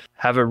I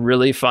have a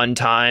really fun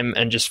time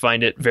and just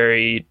find it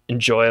very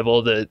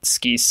enjoyable to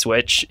ski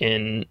switch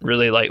in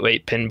really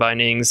lightweight pin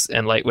bindings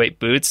and lightweight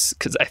boots,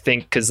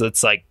 because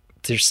it's like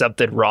there's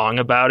something wrong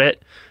about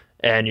it.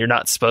 And you're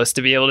not supposed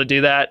to be able to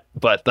do that,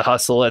 but the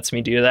Hustle lets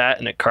me do that,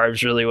 and it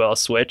carves really well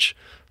switch.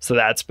 So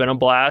that's been a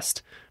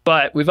blast.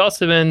 But we've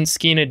also been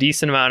skiing a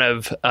decent amount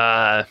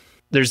of,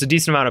 there's a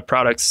decent amount of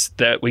products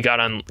that we got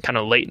on kind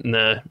of late in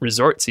the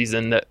resort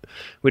season that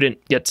we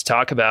didn't get to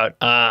talk about.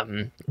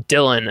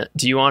 Dylan,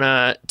 do you want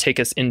to take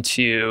us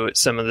into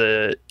some of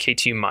the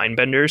K2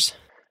 Mindbenders?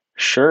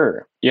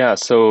 Sure. Yeah.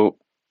 So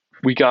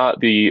we got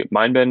the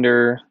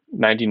Mindbender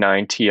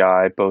 99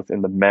 Ti, both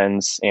in the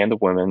men's and the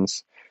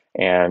women's.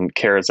 And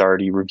Kara's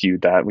already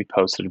reviewed that. We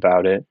posted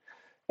about it.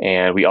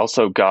 And we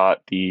also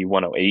got the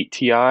 108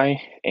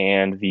 Ti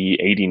and the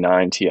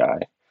 89 Ti.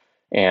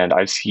 And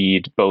I've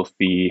skied both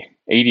the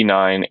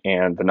 89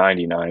 and the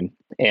 99.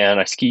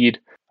 And I skied,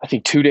 I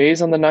think, 2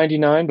 days on the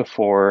 99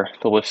 before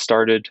the lift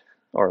started,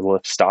 or the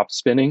lift stopped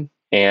spinning.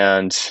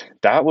 And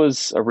that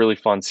was a really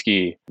fun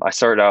ski. I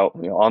started out,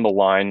 on the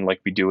line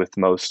like we do with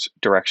most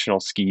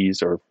directional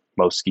skis, or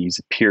most skis,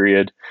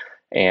 period.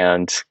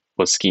 And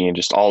was skiing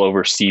just all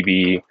over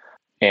CB,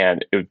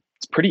 and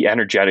it's pretty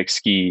energetic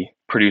ski,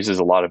 produces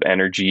a lot of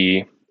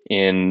energy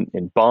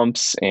in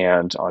bumps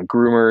and on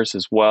groomers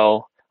as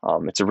well.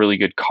 It's a really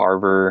good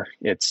carver.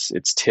 Its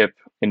tip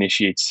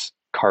initiates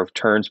carved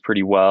turns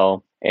pretty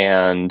well.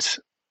 And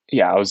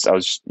yeah, I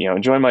was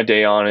enjoying my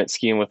day on it,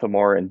 skiing with a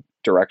more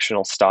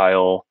directional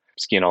style,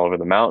 skiing all over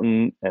the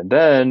mountain. And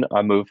then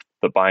I moved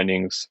the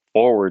bindings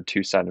forward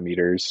 2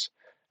 centimeters.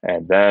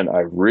 And then I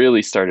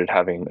really started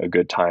having a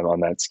good time on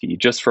that ski,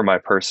 just for my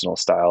personal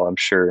style. I'm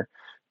sure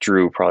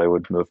Drew probably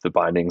would move the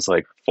bindings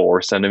like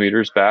 4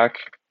 centimeters back.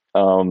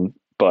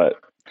 But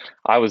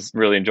I was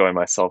really enjoying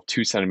myself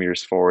 2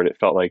 centimeters forward. It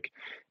felt like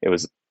it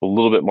was a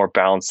little bit more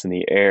balanced in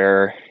the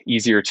air,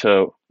 easier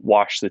to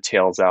wash the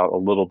tails out a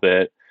little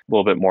bit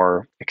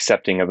more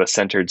accepting of a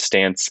centered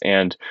stance.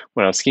 And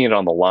when I was skiing it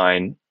on the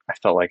line, I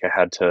felt like I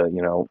had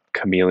to,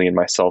 chameleon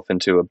myself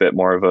into a bit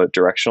more of a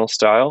directional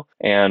style.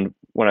 And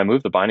when I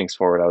moved the bindings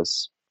forward, I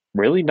was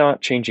really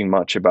not changing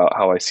much about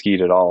how I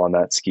skied at all on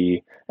that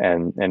ski,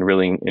 and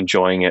really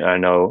enjoying it. I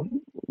know,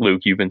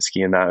 Luke, you've been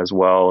skiing that as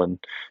well, and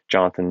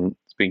Jonathan's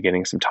been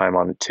getting some time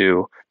on it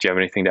too. Do you have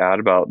anything to add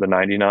about the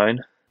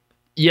 99?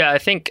 Yeah,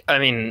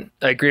 I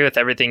agree with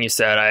everything you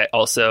said. I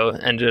also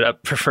ended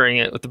up preferring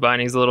it with the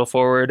bindings a little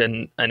forward,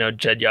 and I know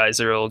Jed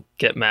Yeiser will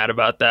get mad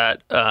about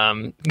that,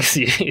 because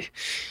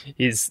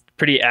he's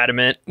pretty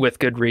adamant, with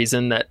good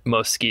reason, that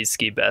most skis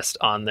ski best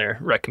on their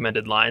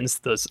recommended lines.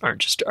 Those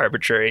aren't just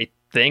arbitrary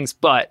things,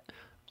 but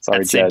at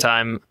the same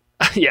time,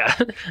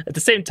 at the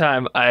same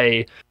time,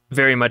 I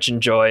very much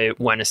enjoy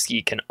when a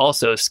ski can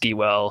also ski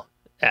well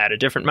at a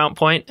different mount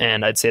point,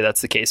 and I'd say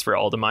that's the case for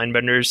all the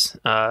Mindbenders,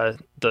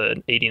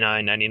 the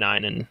 89,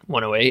 99, and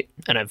 108,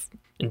 and I've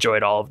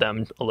enjoyed all of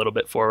them a little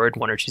bit forward,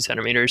 1 or 2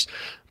 centimeters.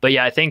 But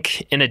yeah, I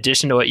think in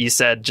addition to what you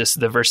said, just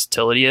the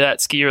versatility of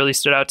that ski really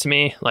stood out to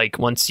me. Like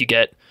once you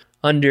get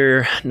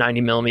under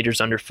 90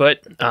 millimeters underfoot,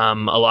 a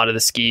lot of the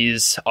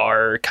skis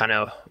are kind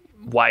of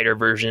wider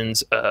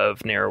versions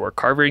of narrower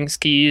carving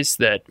skis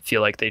that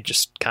feel like they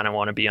just kind of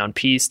want to be on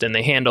piste, and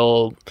they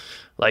handle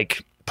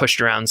like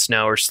pushed around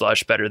snow or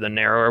slush better than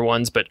narrower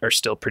ones, but are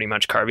still pretty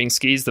much carving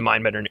skis. The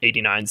Mindbender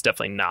 89 is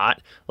definitely not.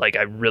 Like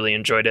I really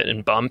enjoyed it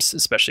in bumps,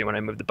 especially when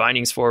I moved the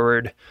bindings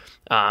forward.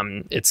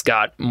 It's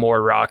got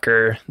more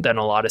rocker than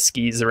a lot of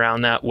skis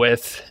around that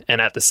width,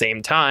 and at the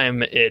same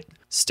time, I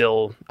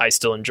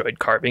still enjoyed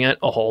carving it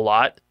a whole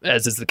lot,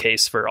 as is the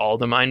case for all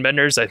the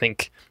Mindbenders. I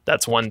think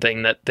that's one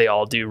thing that they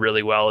all do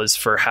really well is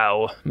for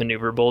how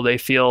maneuverable they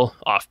feel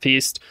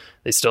off-piste.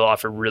 They still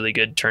offer really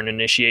good turn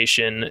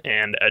initiation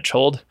and edge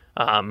hold.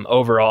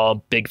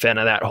 Overall, big fan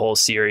of that whole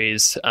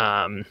series.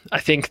 I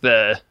think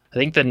the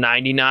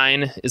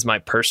 99 is my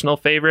personal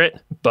favorite,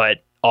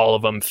 but all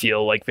of them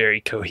feel like very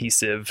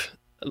cohesive,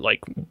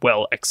 like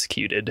well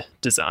executed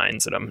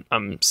designs, and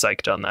I'm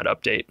psyched on that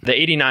update. The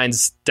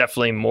 89's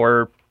definitely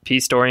more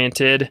piste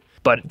oriented,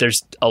 but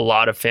there's a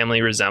lot of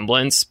family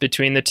resemblance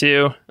between the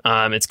two.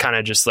 It's kind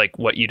of just like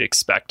what you'd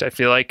expect, I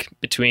feel like,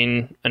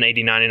 between an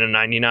 89 and a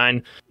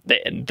 99.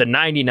 The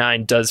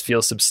 99 does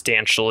feel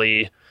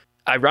substantially,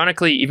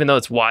 ironically, even though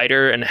it's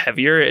wider and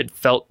heavier, it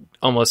felt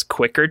almost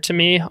quicker to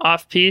me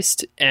off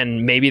piste.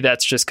 And maybe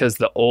that's just because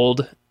the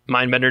old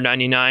Mindbender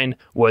 99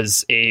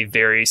 was a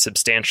very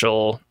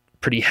substantial,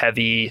 pretty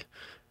heavy,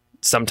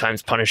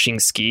 sometimes punishing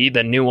ski.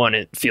 The new one,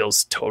 it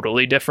feels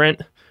totally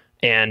different.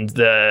 And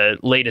the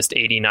latest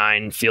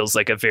 89 feels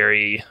like a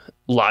very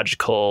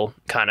logical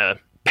kind of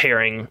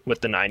pairing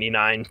with the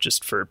 99,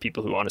 just for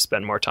people who want to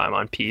spend more time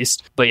on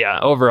piste. But yeah,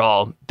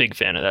 overall, big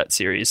fan of that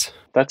series.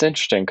 That's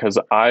interesting because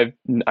I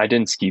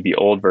didn't ski the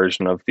old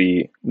version of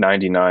the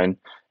 99,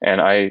 and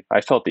I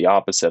felt the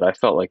opposite. I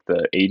felt like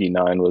the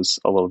 89 was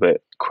a little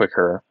bit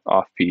quicker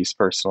off piste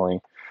personally.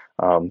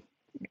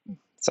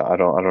 So I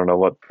don't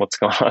know what's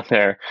going on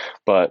there,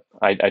 but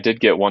I did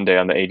get one day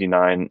on the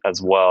 89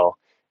 as well.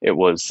 It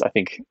was, I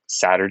think,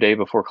 Saturday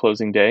before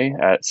closing day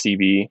at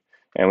CB,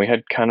 and we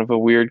had kind of a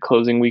weird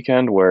closing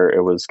weekend where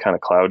it was kind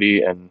of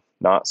cloudy and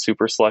not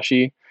super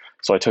slushy.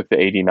 So I took the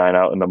 89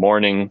 out in the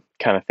morning,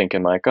 kind of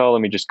thinking like, oh,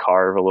 let me just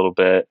carve a little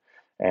bit,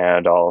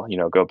 and I'll,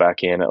 go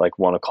back in at like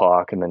 1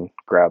 o'clock and then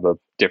grab a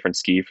different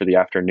ski for the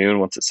afternoon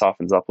once it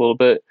softens up a little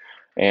bit.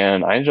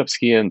 And I ended up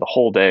skiing the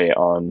whole day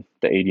on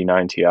the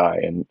 89 Ti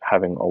and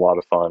having a lot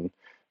of fun.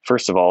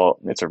 First of all,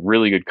 it's a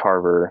really good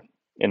carver,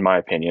 in my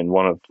opinion.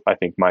 One of, I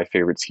think, my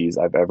favorite skis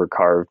I've ever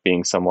carved,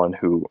 being someone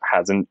who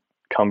hasn't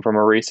come from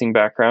a racing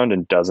background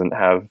and doesn't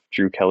have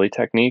Drew Kelly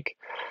technique.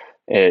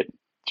 It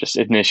just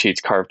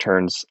initiates carve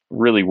turns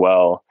really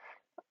well,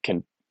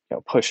 can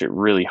push it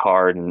really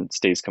hard and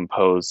stays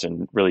composed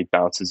and really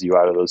bounces you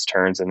out of those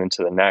turns and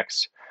into the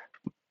next.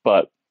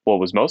 But what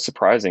was most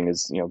surprising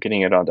is,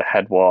 getting it onto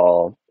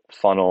headwall,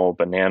 funnel,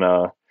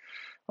 banana,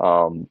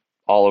 all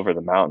over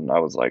the mountain. I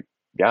was like,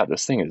 yeah,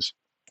 this thing is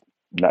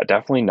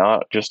definitely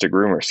not just a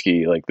groomer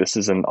ski. Like, this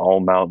is an all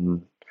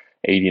mountain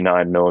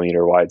 89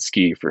 millimeter wide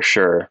ski for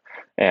sure.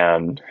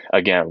 And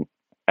again,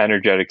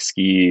 energetic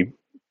ski,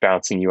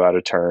 bouncing you out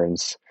of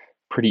turns,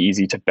 pretty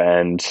easy to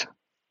bend.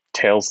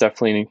 Tails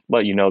definitely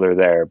let you know they're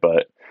there,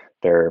 but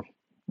they're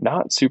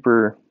not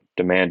super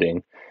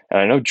demanding. And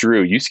I know,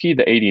 Drew, you skied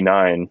the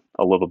 89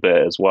 a little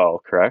bit as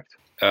well, correct?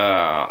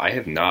 I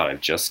have not.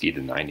 I've just skied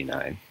the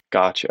 99.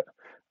 Gotcha.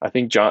 I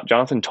think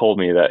Jonathan told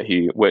me that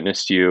he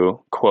witnessed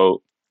you,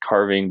 quote,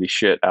 carving the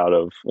shit out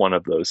of one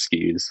of those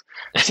skis.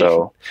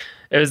 So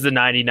it was the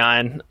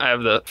 99. I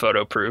have the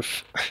photo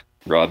proof.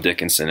 Rob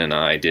Dickinson and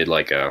I did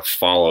like a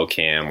follow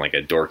cam, like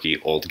a dorky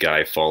old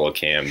guy follow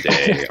cam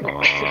day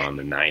on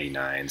the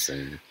 99s.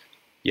 And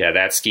yeah,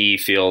 that ski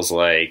feels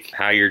like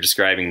how you're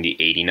describing the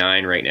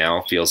 89 right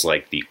now feels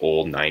like the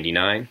old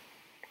 99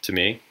 to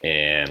me,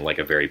 and like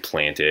a very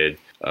planted,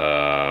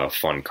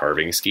 fun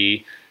carving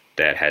ski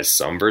that has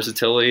some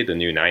versatility. The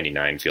new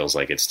 99 feels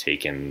like it's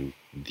taken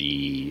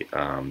the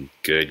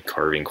good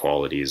carving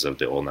qualities of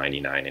the old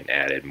 99 and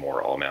added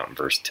more all-mountain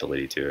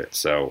versatility to it.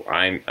 So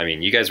I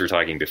mean, you guys were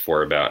talking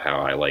before about how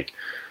I like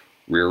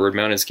rearward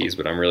mounted skis,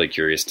 but I'm really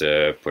curious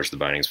to push the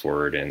bindings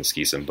forward and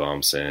ski some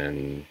bumps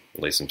and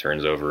lay some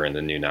turns over in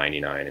the new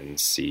 99 and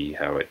see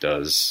how it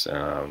does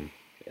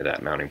at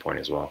that mounting point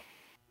as well.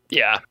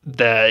 Yeah,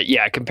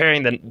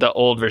 comparing the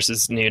old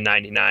versus new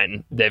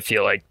 99, they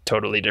feel like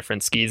totally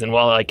different skis. And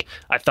while like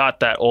I thought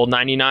that old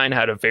 99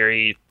 had a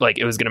very, like,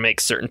 it was going to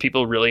make certain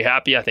people really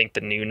happy, I think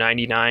the new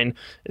 99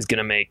 is going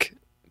to make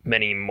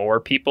many more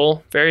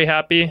people very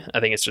happy.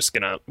 I think it's just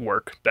going to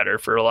work better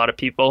for a lot of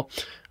people.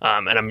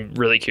 And I'm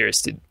really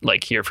curious to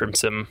like hear from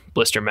some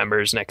Blister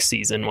members next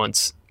season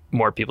once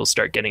more people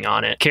start getting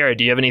on it. Kara,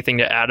 do you have anything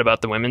to add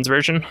about the women's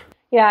version?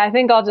 Yeah, I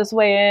think I'll just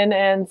weigh in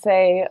and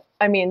say,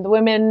 I mean, the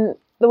women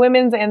the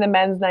women's and the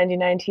men's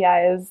 99 Ti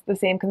is the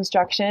same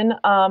construction.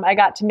 I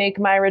got to make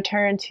my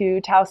return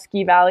to Taos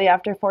Ski Valley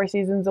after 4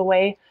 seasons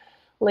away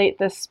late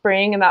this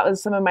spring, and that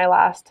was some of my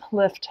last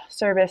lift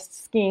service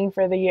skiing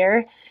for the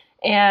year.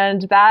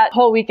 And that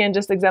whole weekend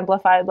just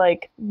exemplified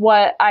like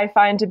what I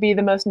find to be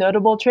the most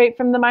notable trait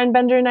from the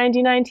Mindbender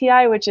 99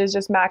 Ti, which is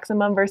just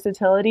maximum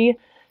versatility,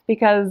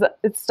 because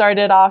it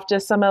started off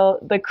just some of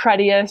the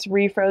cruddiest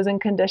refrozen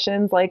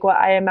conditions, like what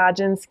I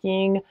imagine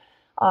skiing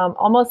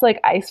almost like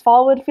ice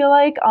fall would feel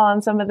like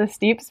on some of the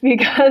steeps,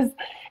 because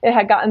it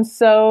had gotten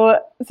so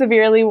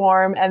severely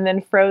warm and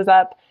then froze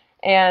up,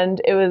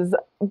 and it was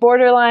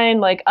borderline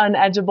like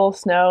unedgeable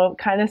snow,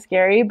 kind of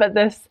scary. But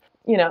this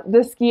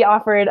ski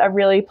offered a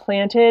really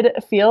planted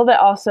feel that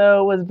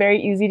also was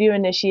very easy to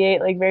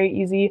initiate, like very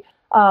easy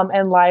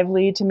and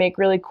lively to make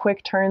really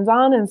quick turns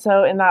on. And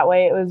so in that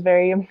way, it was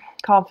very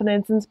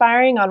confidence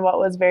inspiring on what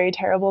was very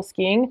terrible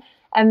skiing.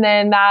 And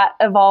then that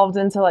evolved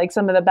into like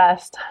some of the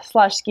best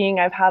slush skiing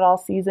I've had all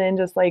season,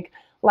 just like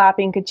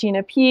lapping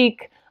Kachina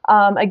Peak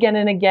again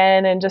and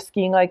again, and just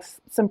skiing like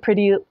some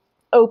pretty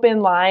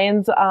open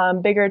lines,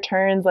 bigger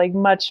turns, like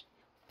much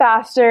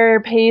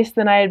faster pace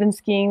than I had been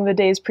skiing the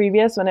days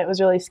previous when it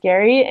was really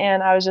scary.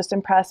 And I was just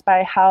impressed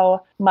by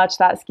how much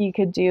that ski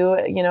could do.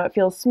 You know, it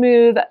feels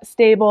smooth,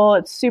 stable,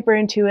 it's super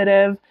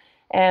intuitive,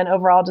 and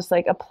overall just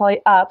like a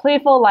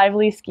playful,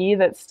 lively ski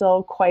that's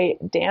still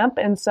quite damp.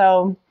 And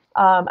so,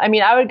 I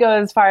mean, I would go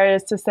as far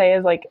as to say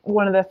is like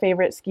one of the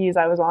favorite skis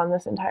I was on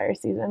this entire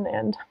season.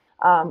 And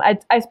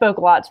I spoke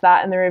a lot to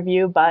that in the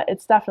review, but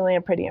it's definitely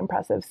a pretty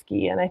impressive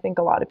ski, and I think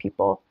a lot of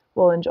people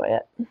will enjoy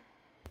it.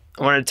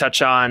 I wanted to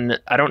touch on,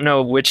 I don't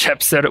know which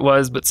episode it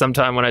was, but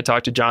sometime when I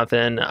talked to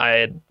Jonathan, I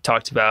had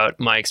talked about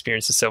my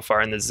experiences so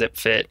far in the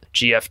ZipFit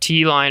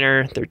GFT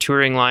liner, their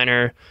touring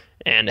liner,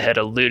 and had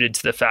alluded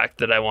to the fact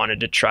that I wanted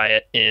to try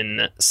it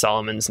in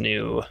Salomon's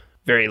new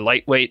very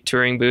lightweight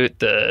touring boot,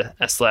 the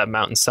S-Lab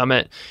Mountain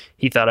Summit.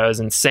 He thought I was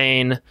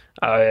insane.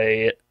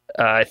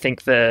 I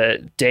think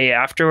the day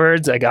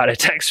afterwards, I got a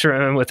text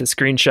from him with a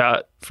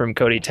screenshot from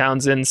Cody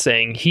Townsend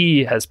saying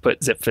he has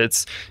put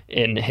ZipFits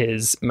in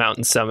his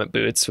Mountain Summit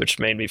boots, which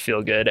made me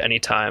feel good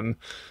anytime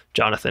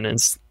Jonathan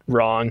is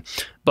wrong.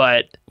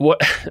 But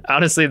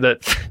honestly, the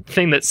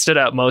thing that stood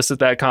out most with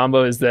that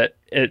combo is that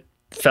it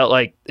felt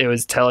like it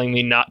was telling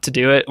me not to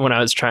do it when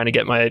I was trying to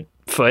get my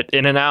foot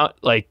in and out.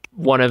 Like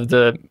one of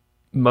the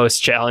most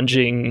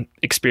challenging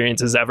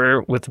experiences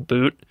ever with a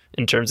boot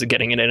in terms of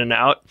getting it in and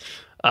out.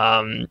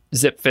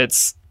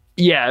 ZipFits,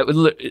 yeah,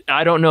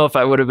 I don't know if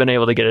I would have been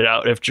able to get it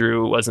out if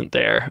Drew wasn't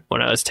there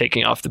when I was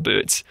taking off the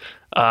boots.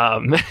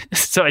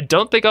 So I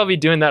don't think I'll be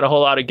doing that a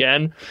whole lot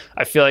again.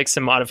 I feel like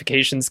some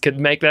modifications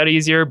could make that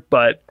easier,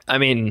 but I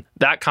mean,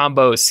 that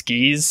combo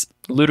skis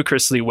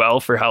ludicrously well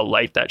for how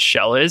light that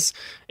shell is.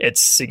 It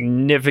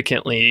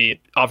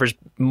significantly offers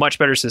much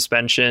better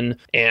suspension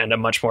and a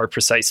much more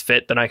precise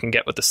fit than I can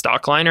get with the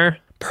stock liner.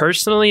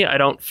 Personally, I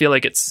don't feel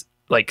like it's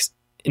like,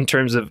 in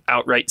terms of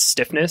outright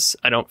stiffness,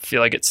 I don't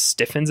feel like it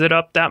stiffens it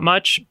up that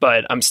much,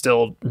 but I'm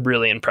still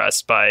really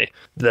impressed by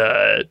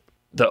the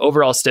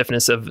overall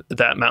stiffness of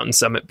that Mountain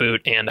Summit boot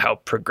and how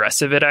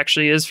progressive it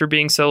actually is for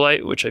being so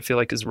light, which I feel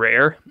like is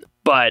rare.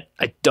 But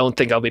I don't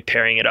think I'll be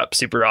pairing it up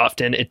super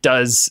often. It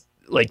does,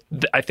 like,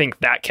 I think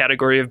that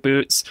category of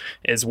boots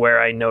is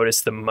where I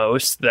notice the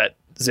most that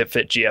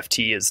ZipFit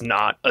GFT is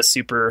not a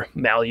super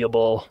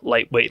malleable,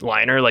 lightweight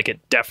liner. Like,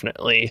 it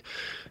definitely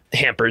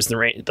hampers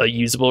the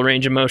usable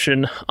range of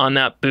motion on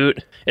that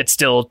boot. It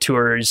still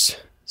tours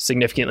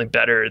significantly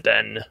better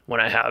than when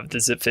I have the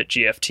ZipFit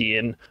GFT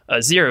in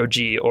a Zero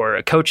G or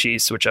a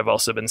Cochise, which I've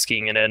also been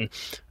skiing it in.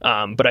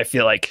 But I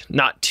feel like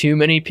not too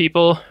many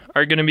people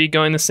are going to be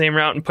going the same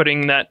route and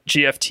putting that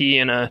GFT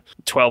in a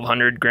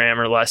 1,200 gram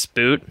or less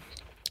boot.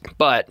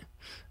 But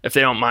if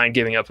they don't mind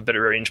giving up a bit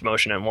of range of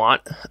motion and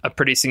want a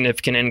pretty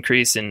significant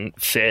increase in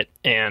fit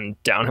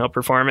and downhill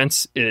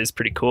performance, it is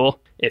pretty cool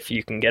if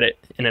you can get it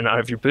in and out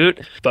of your boot.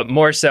 But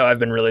more so, I've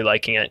been really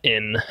liking it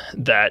in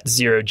that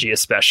Zero G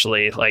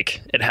especially.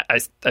 Like,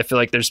 I feel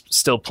like there's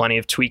still plenty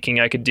of tweaking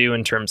I could do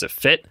in terms of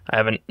fit. I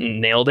haven't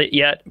nailed it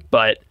yet,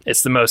 but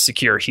it's the most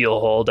secure heel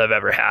hold I've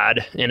ever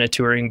had in a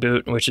touring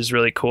boot, which is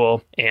really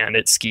cool. And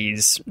it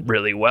skis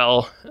really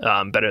well,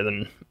 better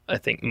than I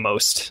think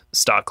most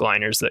stock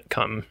liners that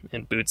come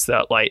in boots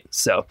that light.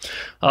 So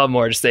I'll have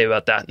more to say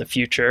about that in the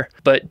future.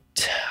 But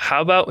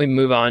how about we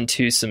move on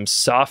to some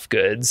soft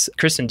goods?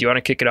 Kristen, do you want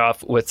to kick it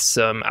off with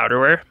some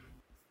outerwear?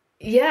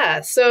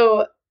 Yeah.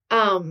 So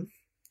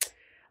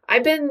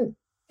I've been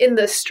in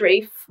the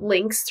Strafe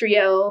Lynx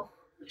 3L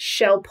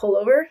shell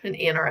pullover, an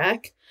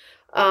anorak,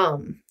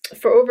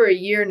 for over a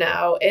year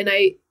now. And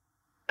I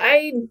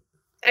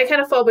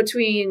kind of fall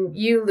between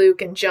you,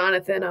 Luke, and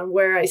Jonathan on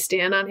where I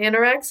stand on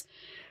anoraks.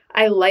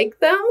 I like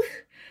them,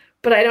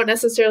 but I don't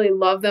necessarily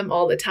love them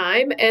all the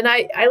time. And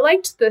I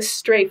liked the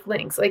Strafe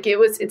Lynx. Like,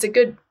 it's a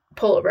good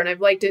pullover, and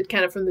I've liked it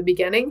kind of from the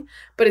beginning,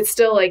 but it's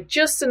still like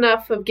just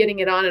enough of getting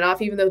it on and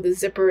off, even though the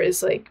zipper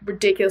is like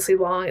ridiculously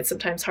long. It's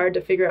sometimes hard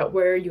to figure out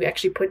where you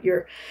actually put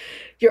your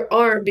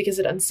arm because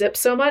it unzips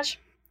so much.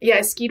 yeah,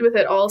 I skied with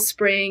it all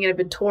spring and I've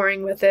been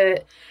touring with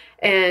it.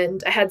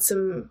 And I had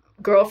some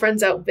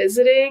girlfriends out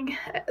visiting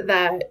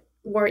that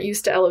weren't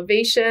used to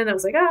elevation. I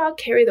was like, I'll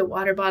carry the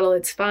water bottle.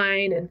 It's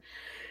fine. And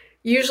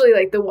usually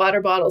like the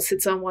water bottle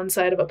sits on one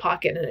side of a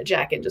pocket and a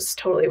jacket and just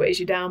totally weighs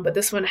you down. But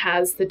this one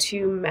has the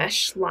 2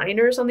 mesh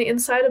liners on the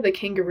inside of the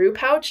kangaroo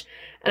pouch.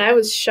 And I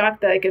was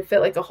shocked that I could fit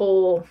like a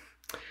whole, one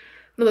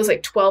of those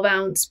like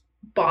 12-ounce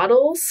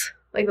bottles,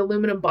 like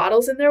aluminum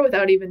bottles in there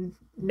without even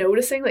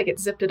noticing. Like it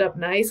zipped it up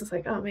nice. It's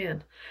like, oh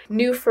man.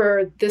 New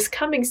for this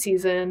coming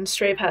season,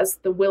 Strave has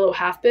the Willow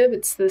half bib.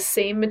 It's the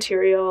same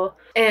material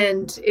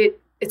and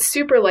it's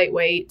super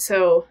lightweight.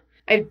 So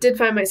I did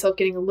find myself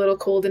getting a little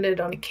cold in it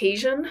on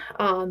occasion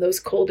on those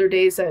colder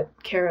days that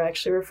Kara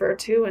actually referred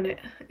to. And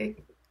it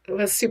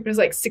was super, it was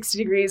like 60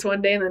 degrees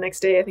one day and the next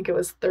day I think it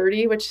was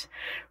 30, which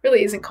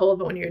really isn't cold,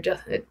 but when you're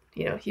just,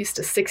 used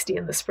to 60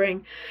 in the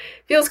spring,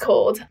 feels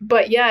cold.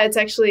 But yeah, it's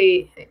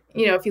actually,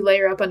 if you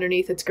layer up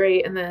underneath, it's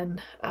great. And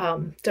then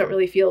don't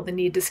really feel the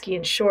need to ski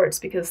in shorts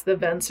because the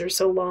vents are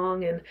so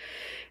long and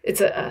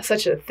it's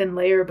such a thin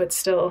layer, but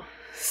still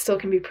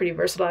can be pretty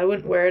versatile. I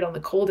wouldn't wear it on the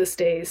coldest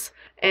days.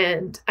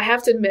 And I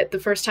have to admit, the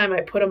first time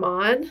I put them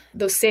on,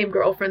 those same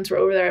girlfriends were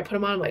over there. I put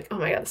them on, I'm like, oh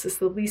my God, this is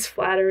the least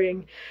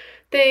flattering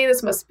thing.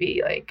 This must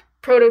be like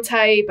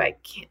prototype.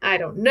 I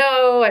don't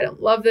know. I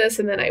don't love this.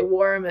 And then I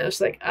wore them and I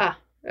was like,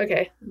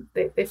 okay.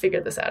 They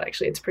figured this out.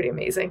 Actually, it's pretty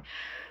amazing.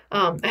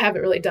 I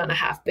haven't really done a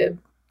half bib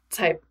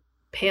type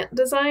pant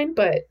design,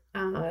 but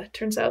it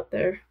turns out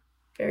they're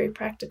very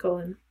practical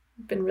and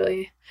I've been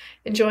really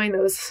enjoying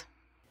those.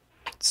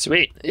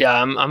 Sweet. Yeah,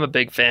 I'm a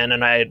big fan,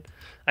 and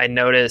I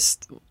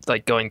noticed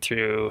like going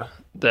through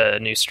the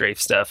new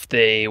Strafe stuff,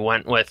 they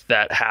went with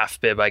that half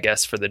bib, I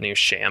guess, for the new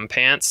Sham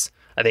pants.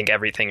 I think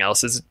everything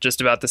else is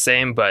just about the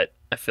same, but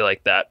I feel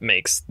like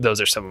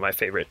those are some of my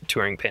favorite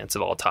touring pants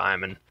of all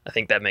time, and I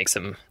think that makes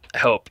them, I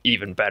hope,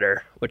 even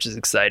better, which is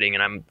exciting.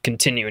 And I'm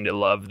continuing to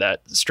love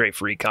that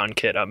Strafe Recon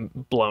kit. I'm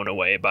blown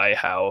away by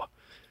how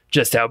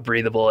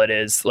breathable it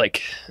is.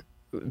 Like,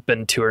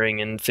 been touring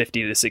in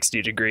 50 to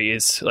 60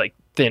 degrees, like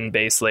thin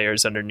base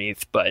layers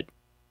underneath, but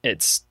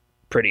it's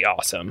pretty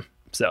awesome.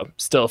 So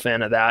still a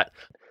fan of that.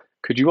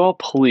 Could you all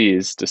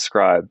please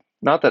describe,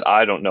 not that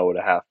I don't know what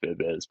a half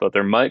bib is, but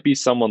there might be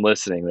someone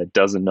listening that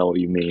doesn't know what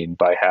you mean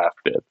by half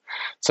bib.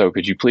 So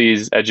could you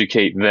please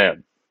educate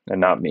them and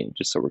not me,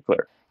 just so we're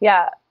clear?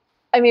 Yeah.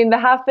 I mean, the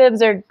half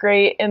bibs are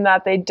great in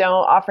that they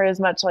don't offer as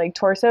much like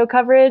torso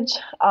coverage,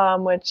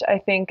 which I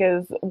think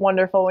is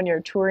wonderful when you're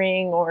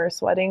touring or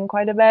sweating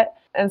quite a bit.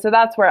 And so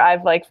that's where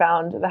I've like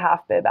found the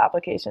half bib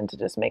application to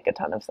just make a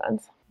ton of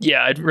sense.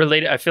 Yeah,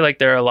 I feel like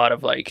there are a lot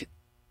of like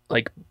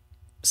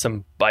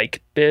some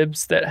bike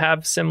bibs that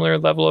have similar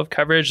level of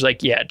coverage.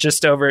 Like, yeah,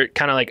 just over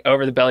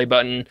the belly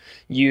button.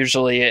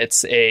 Usually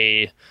it's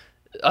a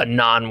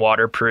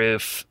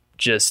non-waterproof,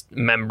 just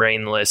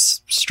membraneless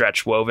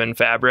stretch woven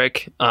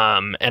fabric.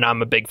 And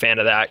I'm a big fan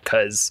of that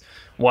because,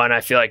 one,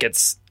 I feel like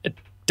it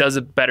does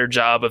a better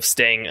job of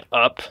staying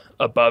up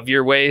above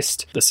your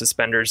waist. The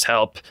suspenders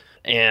help,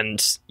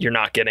 and you're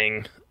not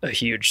getting a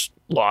huge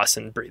loss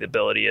in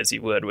breathability as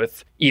you would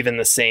with even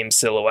the same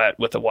silhouette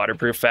with a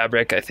waterproof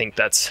fabric. I think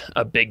that's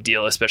a big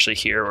deal, especially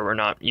here where we're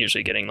not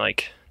usually getting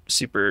like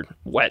super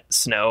wet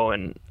snow.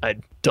 And I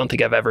don't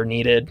think I've ever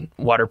needed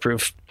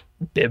waterproof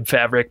bib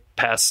fabric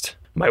past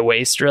my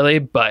waist, really,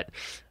 but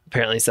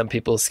apparently some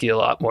people ski a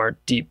lot more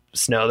deep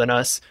snow than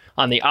us.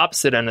 On the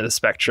opposite end of the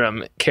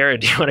spectrum, Kara,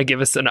 do you want to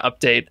give us an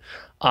update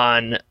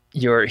on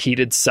your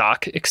heated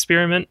sock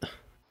experiment?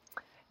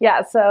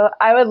 Yeah, so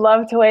I would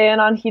love to weigh in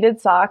on heated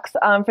socks.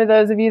 For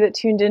those of you that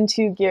tuned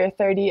into Gear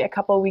 30 a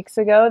couple weeks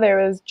ago, there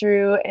was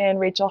Drew and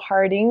Rachel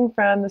Harding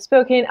from the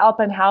Spokane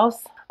Alpine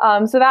House.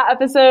 So that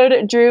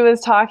episode, Drew was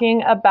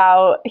talking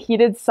about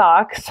heated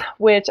socks,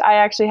 which I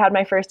actually had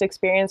my first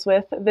experience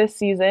with this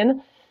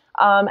season.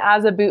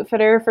 As a boot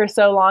fitter for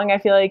so long, I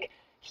feel like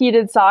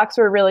heated socks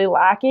were really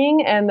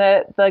lacking, and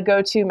that the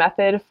go-to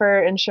method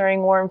for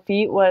ensuring warm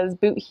feet was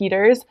boot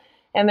heaters.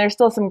 And there's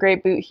still some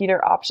great boot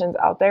heater options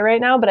out there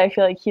right now, but I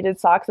feel like heated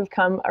socks have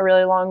come a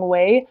really long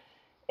way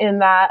in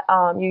that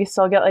you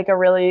still get like a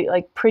really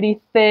like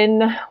pretty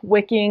thin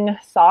wicking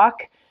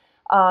sock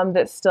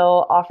that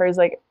still offers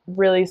like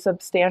really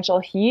substantial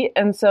heat.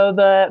 And so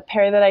the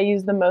pair that I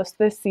used the most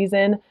this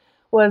season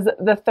was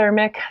the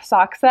Thermic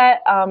sock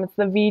set. It's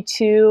the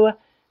V2,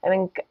 I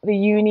think the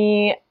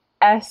Uni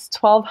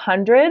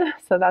S1200.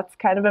 So that's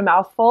kind of a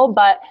mouthful,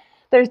 but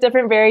there's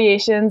different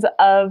variations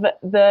of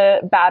the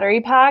battery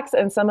packs,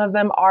 and some of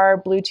them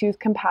are Bluetooth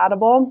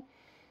compatible.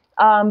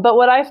 But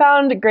what I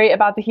found great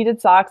about the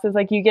heated socks is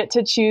like you get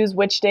to choose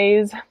which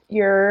days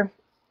you're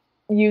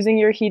using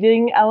your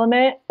heating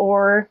element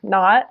or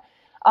not.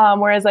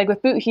 Whereas like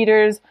with boot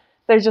heaters,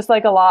 there's just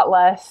like a lot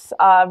less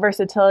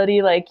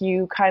versatility. Like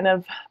you kind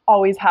of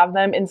always have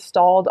them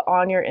installed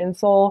on your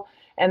insole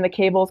and the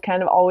cable's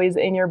kind of always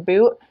in your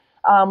boot.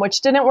 Which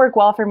didn't work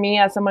well for me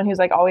as someone who's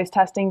like always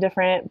testing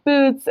different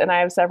boots, and I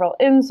have several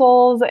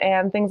insoles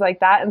and things like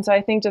that. And so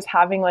I think just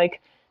having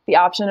like the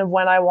option of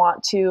when I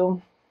want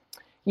to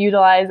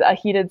utilize a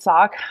heated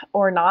sock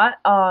or not.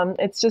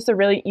 It's just a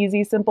really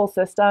easy, simple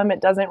system.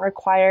 It doesn't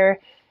require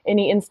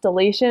any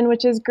installation,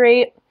 which is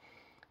great.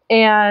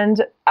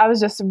 And I was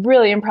just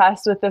really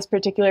impressed with this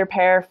particular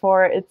pair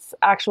for its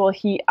actual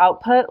heat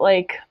output.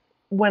 Like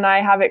when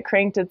I have it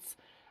cranked, it's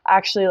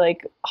actually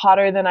like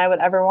hotter than I would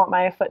ever want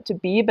my foot to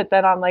be. But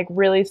then on like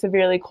really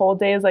severely cold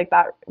days, like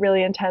that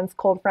really intense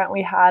cold front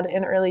we had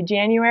in early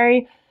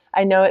January,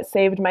 I know it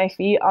saved my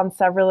feet on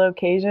several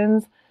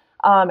occasions.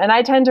 And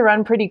I tend to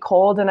run pretty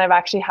cold, and I've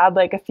actually had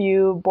like a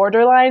few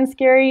borderline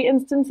scary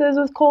instances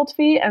with cold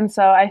feet. And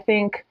so I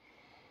think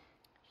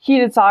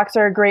heated socks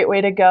are a great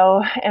way to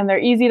go, and they're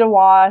easy to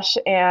wash,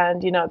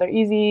 and they're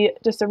easy,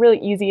 just a really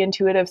easy,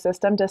 intuitive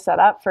system to set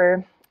up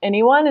for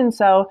anyone. And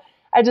so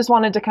I just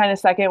wanted to kind of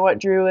second what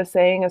Drew was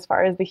saying as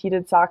far as the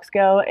heated socks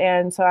go.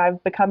 And so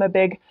I've become a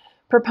big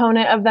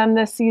proponent of them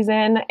this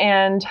season.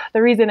 And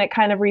the reason it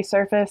kind of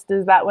resurfaced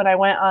is that when I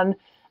went on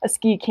a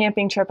ski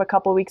camping trip a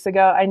couple weeks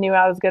ago, I knew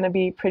I was going to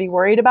be pretty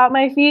worried about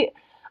my feet,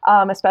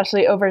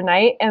 especially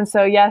overnight. And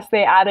so, yes,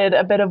 they added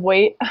a bit of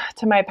weight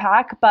to my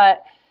pack,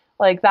 but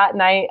like that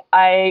night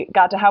I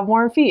got to have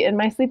warm feet in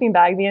my sleeping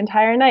bag the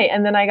entire night.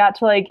 And then I got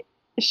to like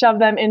shove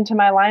them into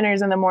my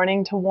liners in the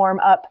morning to warm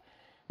up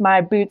my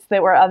boots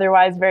that were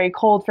otherwise very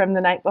cold from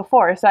the night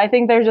before. So I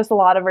think there's just a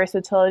lot of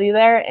versatility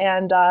there.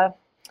 And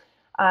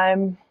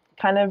I'm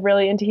kind of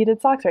really into heated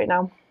socks right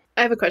now.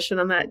 I have a question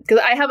on that because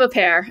I have a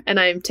pair and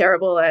I'm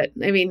terrible at,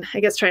 I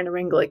guess trying to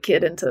wrangle a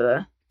kid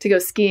to go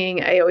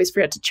skiing, I always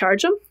forget to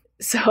charge them.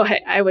 So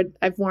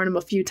I've worn them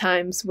a few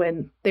times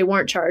when they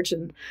weren't charged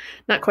and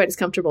not quite as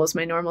comfortable as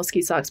my normal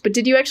ski socks. But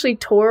did you actually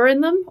tour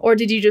in them, or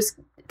did you just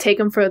take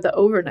them for the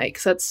overnight?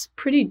 Because that's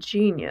pretty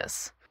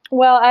genius.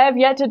 Well, I have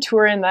yet to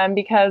tour in them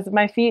because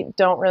my feet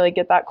don't really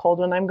get that cold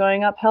when I'm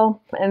going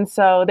uphill. And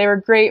so they were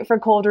great for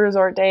cold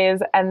resort days.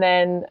 And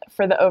then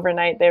for the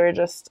overnight, they were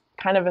just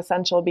kind of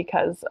essential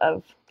because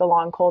of the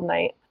long, cold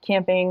night.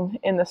 Camping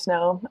in the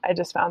snow, I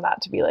just found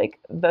that to be like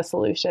the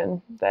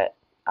solution that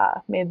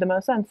made the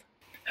most sense.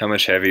 How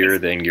much heavier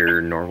than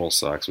your normal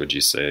socks would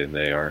you say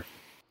they are?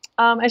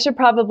 I should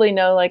probably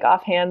know like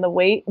offhand the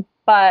weight,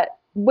 but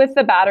with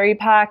the battery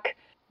pack,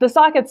 the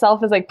sock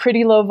itself is like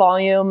pretty low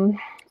volume,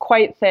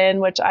 quite thin,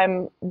 which I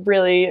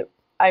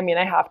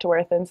have to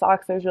wear thin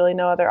socks. There's really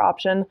no other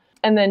option.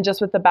 And then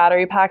just with the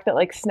battery pack that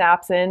like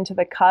snaps into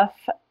the cuff,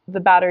 the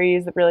battery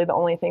is really the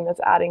only thing that's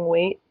adding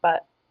weight,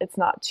 but it's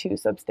not too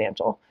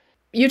substantial.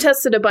 You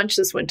tested a bunch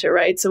this winter,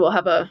 right? So we'll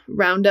have a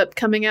roundup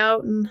coming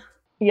out.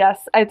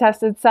 Yes, I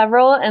tested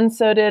several, and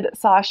so did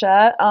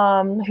Sasha,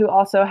 who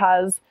also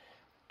has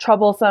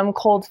troublesome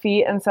cold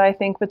feet. And so I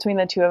think between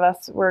the two of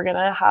us, we're going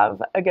to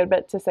have a good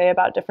bit to say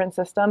about different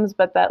systems,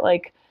 but that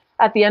like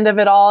at the end of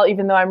it all,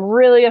 even though I'm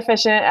really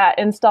efficient at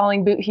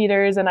installing boot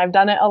heaters and I've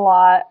done it a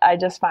lot, I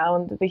just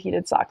found the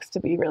heated socks to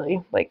be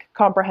really like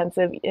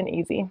comprehensive and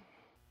easy.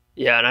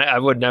 Yeah, and I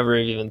would never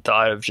have even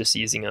thought of just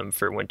using them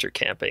for winter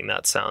camping.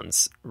 That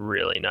sounds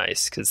really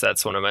nice because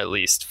that's one of my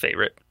least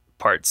favorite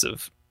parts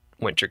of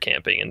winter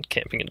camping and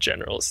camping in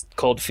general is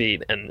cold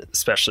feet and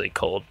especially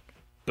cold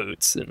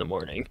boots in the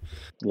morning.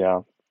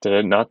 Yeah.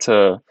 Not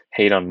to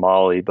hate on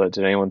Molly, but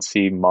did anyone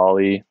see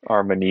Molly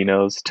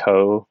Armanino's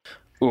toe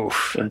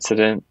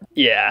incident?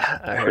 Yeah,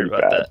 I heard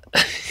about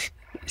that.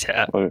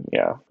 Yeah.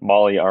 Yeah.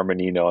 Molly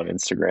Armanino on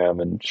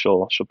Instagram, and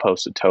she'll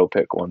post a toe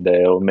pic one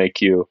day. It'll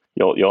make you'll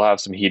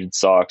have some heated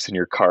socks in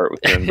your cart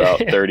within about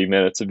 30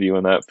 minutes of you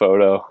in that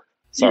photo.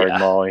 Sorry,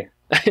 Molly.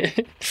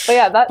 But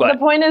yeah, the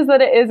point is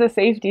that it is a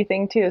safety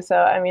thing too. So,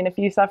 I mean, if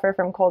you suffer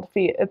from cold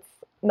feet, it's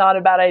not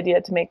a bad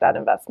idea to make that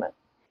investment.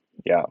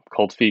 Yeah,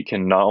 cold feet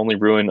can not only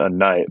ruin a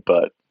night,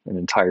 but an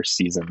entire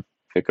season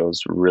if it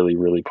goes really,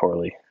 really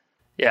poorly.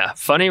 Yeah,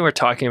 funny we're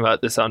talking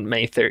about this on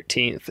May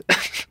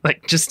 13th,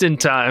 like just in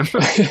time.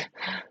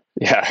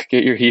 Yeah,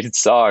 get your heated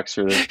socks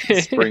for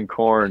the spring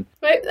corn.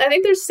 I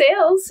think there's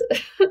sales.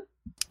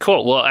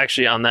 Cool. Well,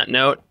 actually, on that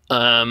note,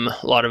 a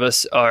lot of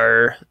us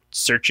are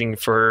searching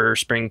for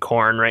spring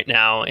corn right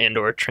now and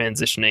or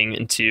transitioning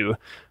into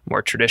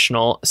more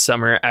traditional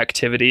summer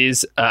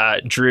activities.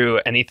 Drew,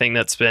 anything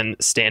that's been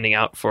standing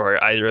out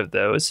for either of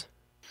those?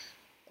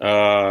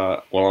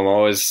 Well, I'm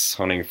always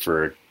hunting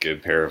for a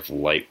good pair of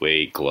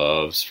lightweight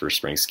gloves for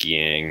spring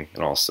skiing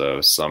and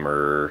also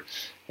summer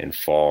and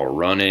fall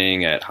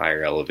running at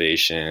higher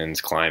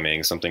elevations,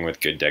 climbing, something with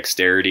good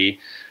dexterity.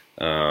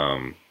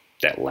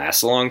 That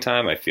lasts a long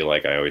time. I feel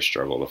like I always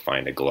struggle to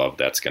find a glove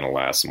that's going to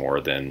last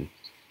more than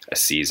a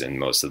season.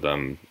 Most of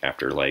them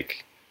after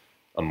like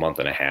a month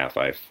and a half,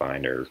 I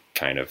find are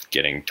kind of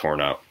getting torn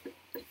up.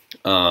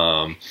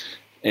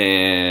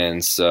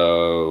 And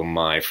so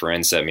my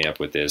friend set me up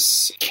with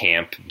this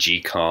Camp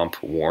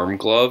G-Comp warm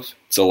glove.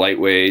 It's a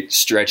lightweight,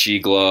 stretchy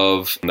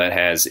glove that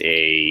has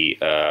a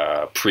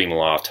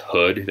Primaloft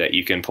hood that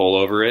you can pull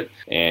over it.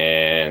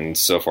 And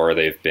so far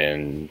they've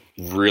been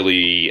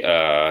really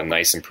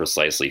nice and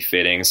precisely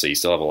fitting, so you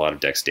still have a lot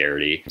of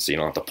dexterity, so you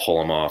don't have to pull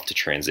them off to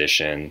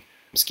transition.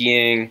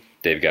 Skiing,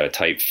 they've got a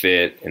tight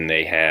fit, and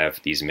they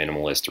have these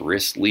minimalist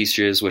wrist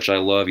leashes, which I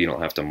love. You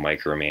don't have to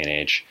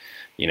micromanage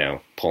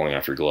pulling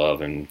off your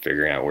glove and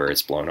figuring out where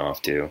it's blown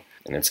off to.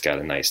 And it's got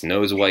a nice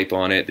nose wipe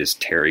on it, this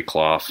terry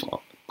cloth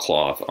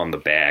on the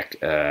back,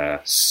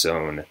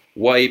 sewn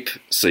wipe,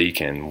 so you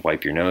can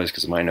wipe your nose,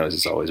 because my nose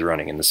is always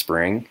running in the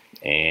spring.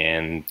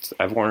 And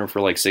I've worn them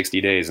for like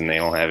 60 days, and they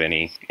don't have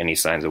any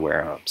signs of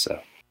wear on them. So,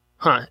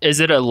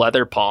 Is it a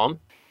leather palm?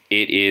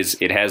 It is.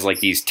 It has like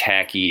these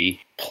tacky,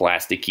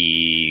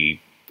 plasticky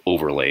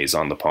overlays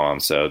on the palm,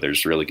 so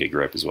there's really good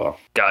grip as well.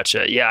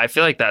 Gotcha. Yeah, I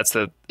feel like that's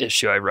the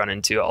issue I run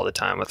into all the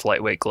time with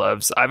lightweight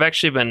gloves. I've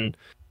actually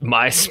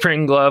my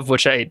spring glove,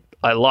 which I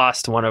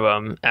lost one of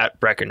them at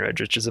Breckenridge,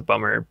 which is a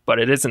bummer, but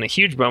it isn't a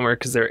huge bummer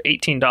because they're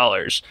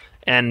 $18.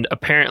 And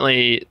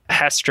apparently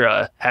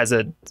Hestra has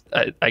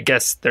I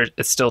guess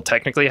it's still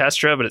technically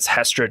Hestra, but it's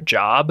Hestra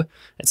Job.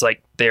 It's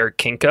like their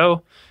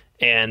Kinko.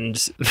 And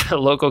the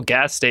local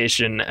gas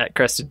station at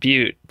Crested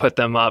Butte put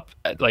them up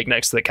like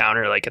next to the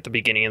counter, like at the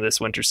beginning of this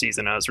winter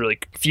season. I was really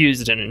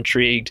confused and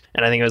intrigued.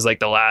 And I think it was like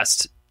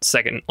the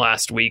second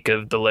last week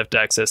of the Lift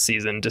Access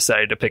season,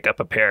 decided to pick up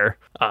a pair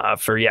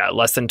for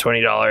less than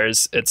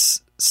 $20.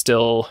 It's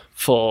still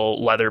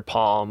full leather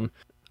palm.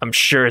 I'm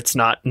sure it's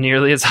not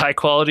nearly as high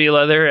quality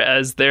leather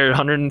as their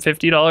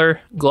 $150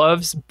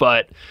 gloves,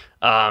 but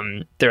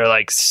they're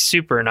like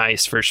super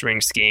nice for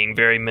spring skiing,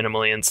 very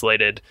minimally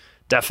insulated.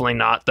 Definitely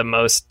not the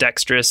most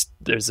dexterous.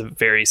 There's a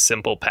very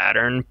simple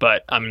pattern,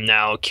 but I'm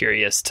now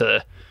curious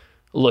to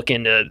look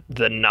into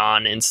the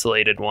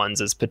non-insulated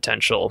ones as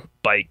potential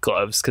bike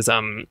gloves, because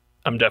I'm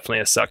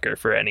definitely a sucker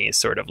for any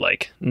sort of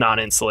like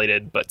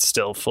non-insulated but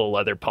still full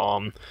leather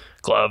palm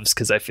gloves,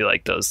 because I feel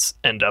like those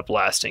end up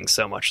lasting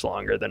so much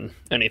longer than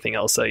anything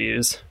else I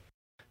use.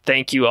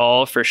 Thank you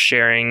all for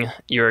sharing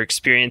your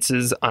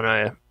experiences on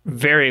a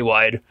very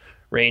wide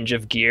range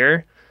of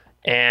gear,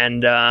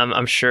 and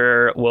I'm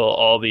sure we'll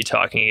all be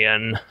talking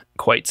again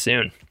quite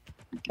soon.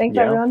 Thanks,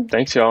 everyone.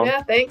 Thanks, y'all.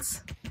 Yeah,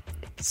 thanks.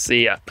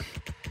 See ya.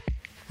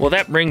 Well,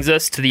 that brings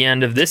us to the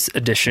end of this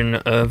edition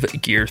of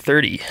Gear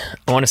 30.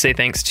 I want to say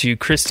thanks to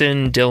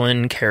Kristen,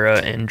 Dylan,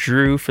 Kara, and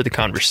Drew for the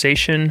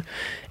conversation.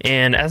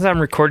 And as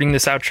I'm recording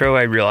this outro,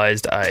 I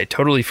realized I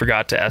totally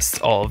forgot to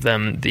ask all of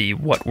them the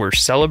what we're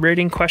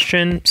celebrating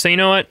question. So you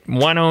know what?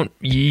 Why don't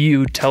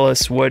you tell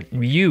us what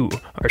you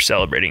are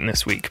celebrating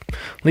this week?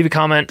 Leave a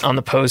comment on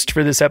the post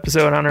for this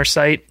episode on our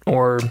site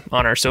or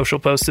on our social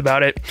posts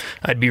about it.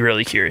 I'd be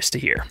really curious to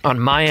hear. On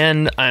my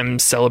end, I'm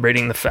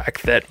celebrating the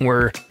fact that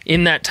we're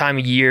in that time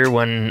of year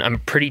when I'm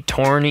pretty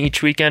torn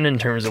each weekend in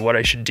terms of what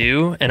I should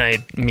do, and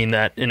I mean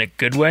that in a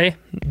good way.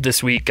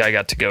 This week I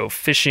got to go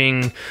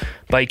fishing,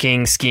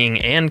 biking, skiing,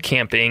 and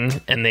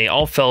camping, and they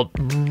all felt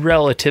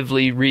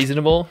relatively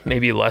reasonable,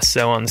 maybe less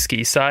so on the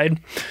ski side.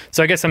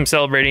 So I guess I'm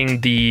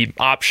celebrating the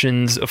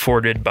options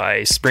afforded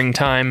by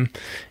springtime,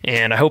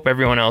 and I hope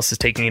everyone else is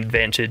taking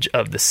advantage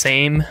of the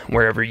same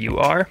wherever you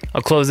are.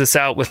 I'll close this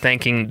out with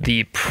thanking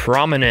the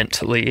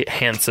prominently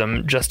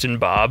handsome Justin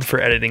Bob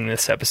for editing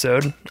this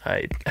episode.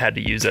 I had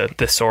to use a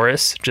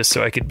thesaurus just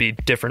so I could be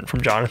different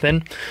from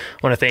Jonathan. I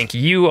want to thank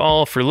you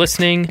all for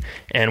listening,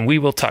 and we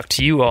will talk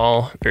to you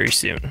all very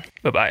soon.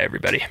 Bye-bye,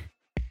 everybody.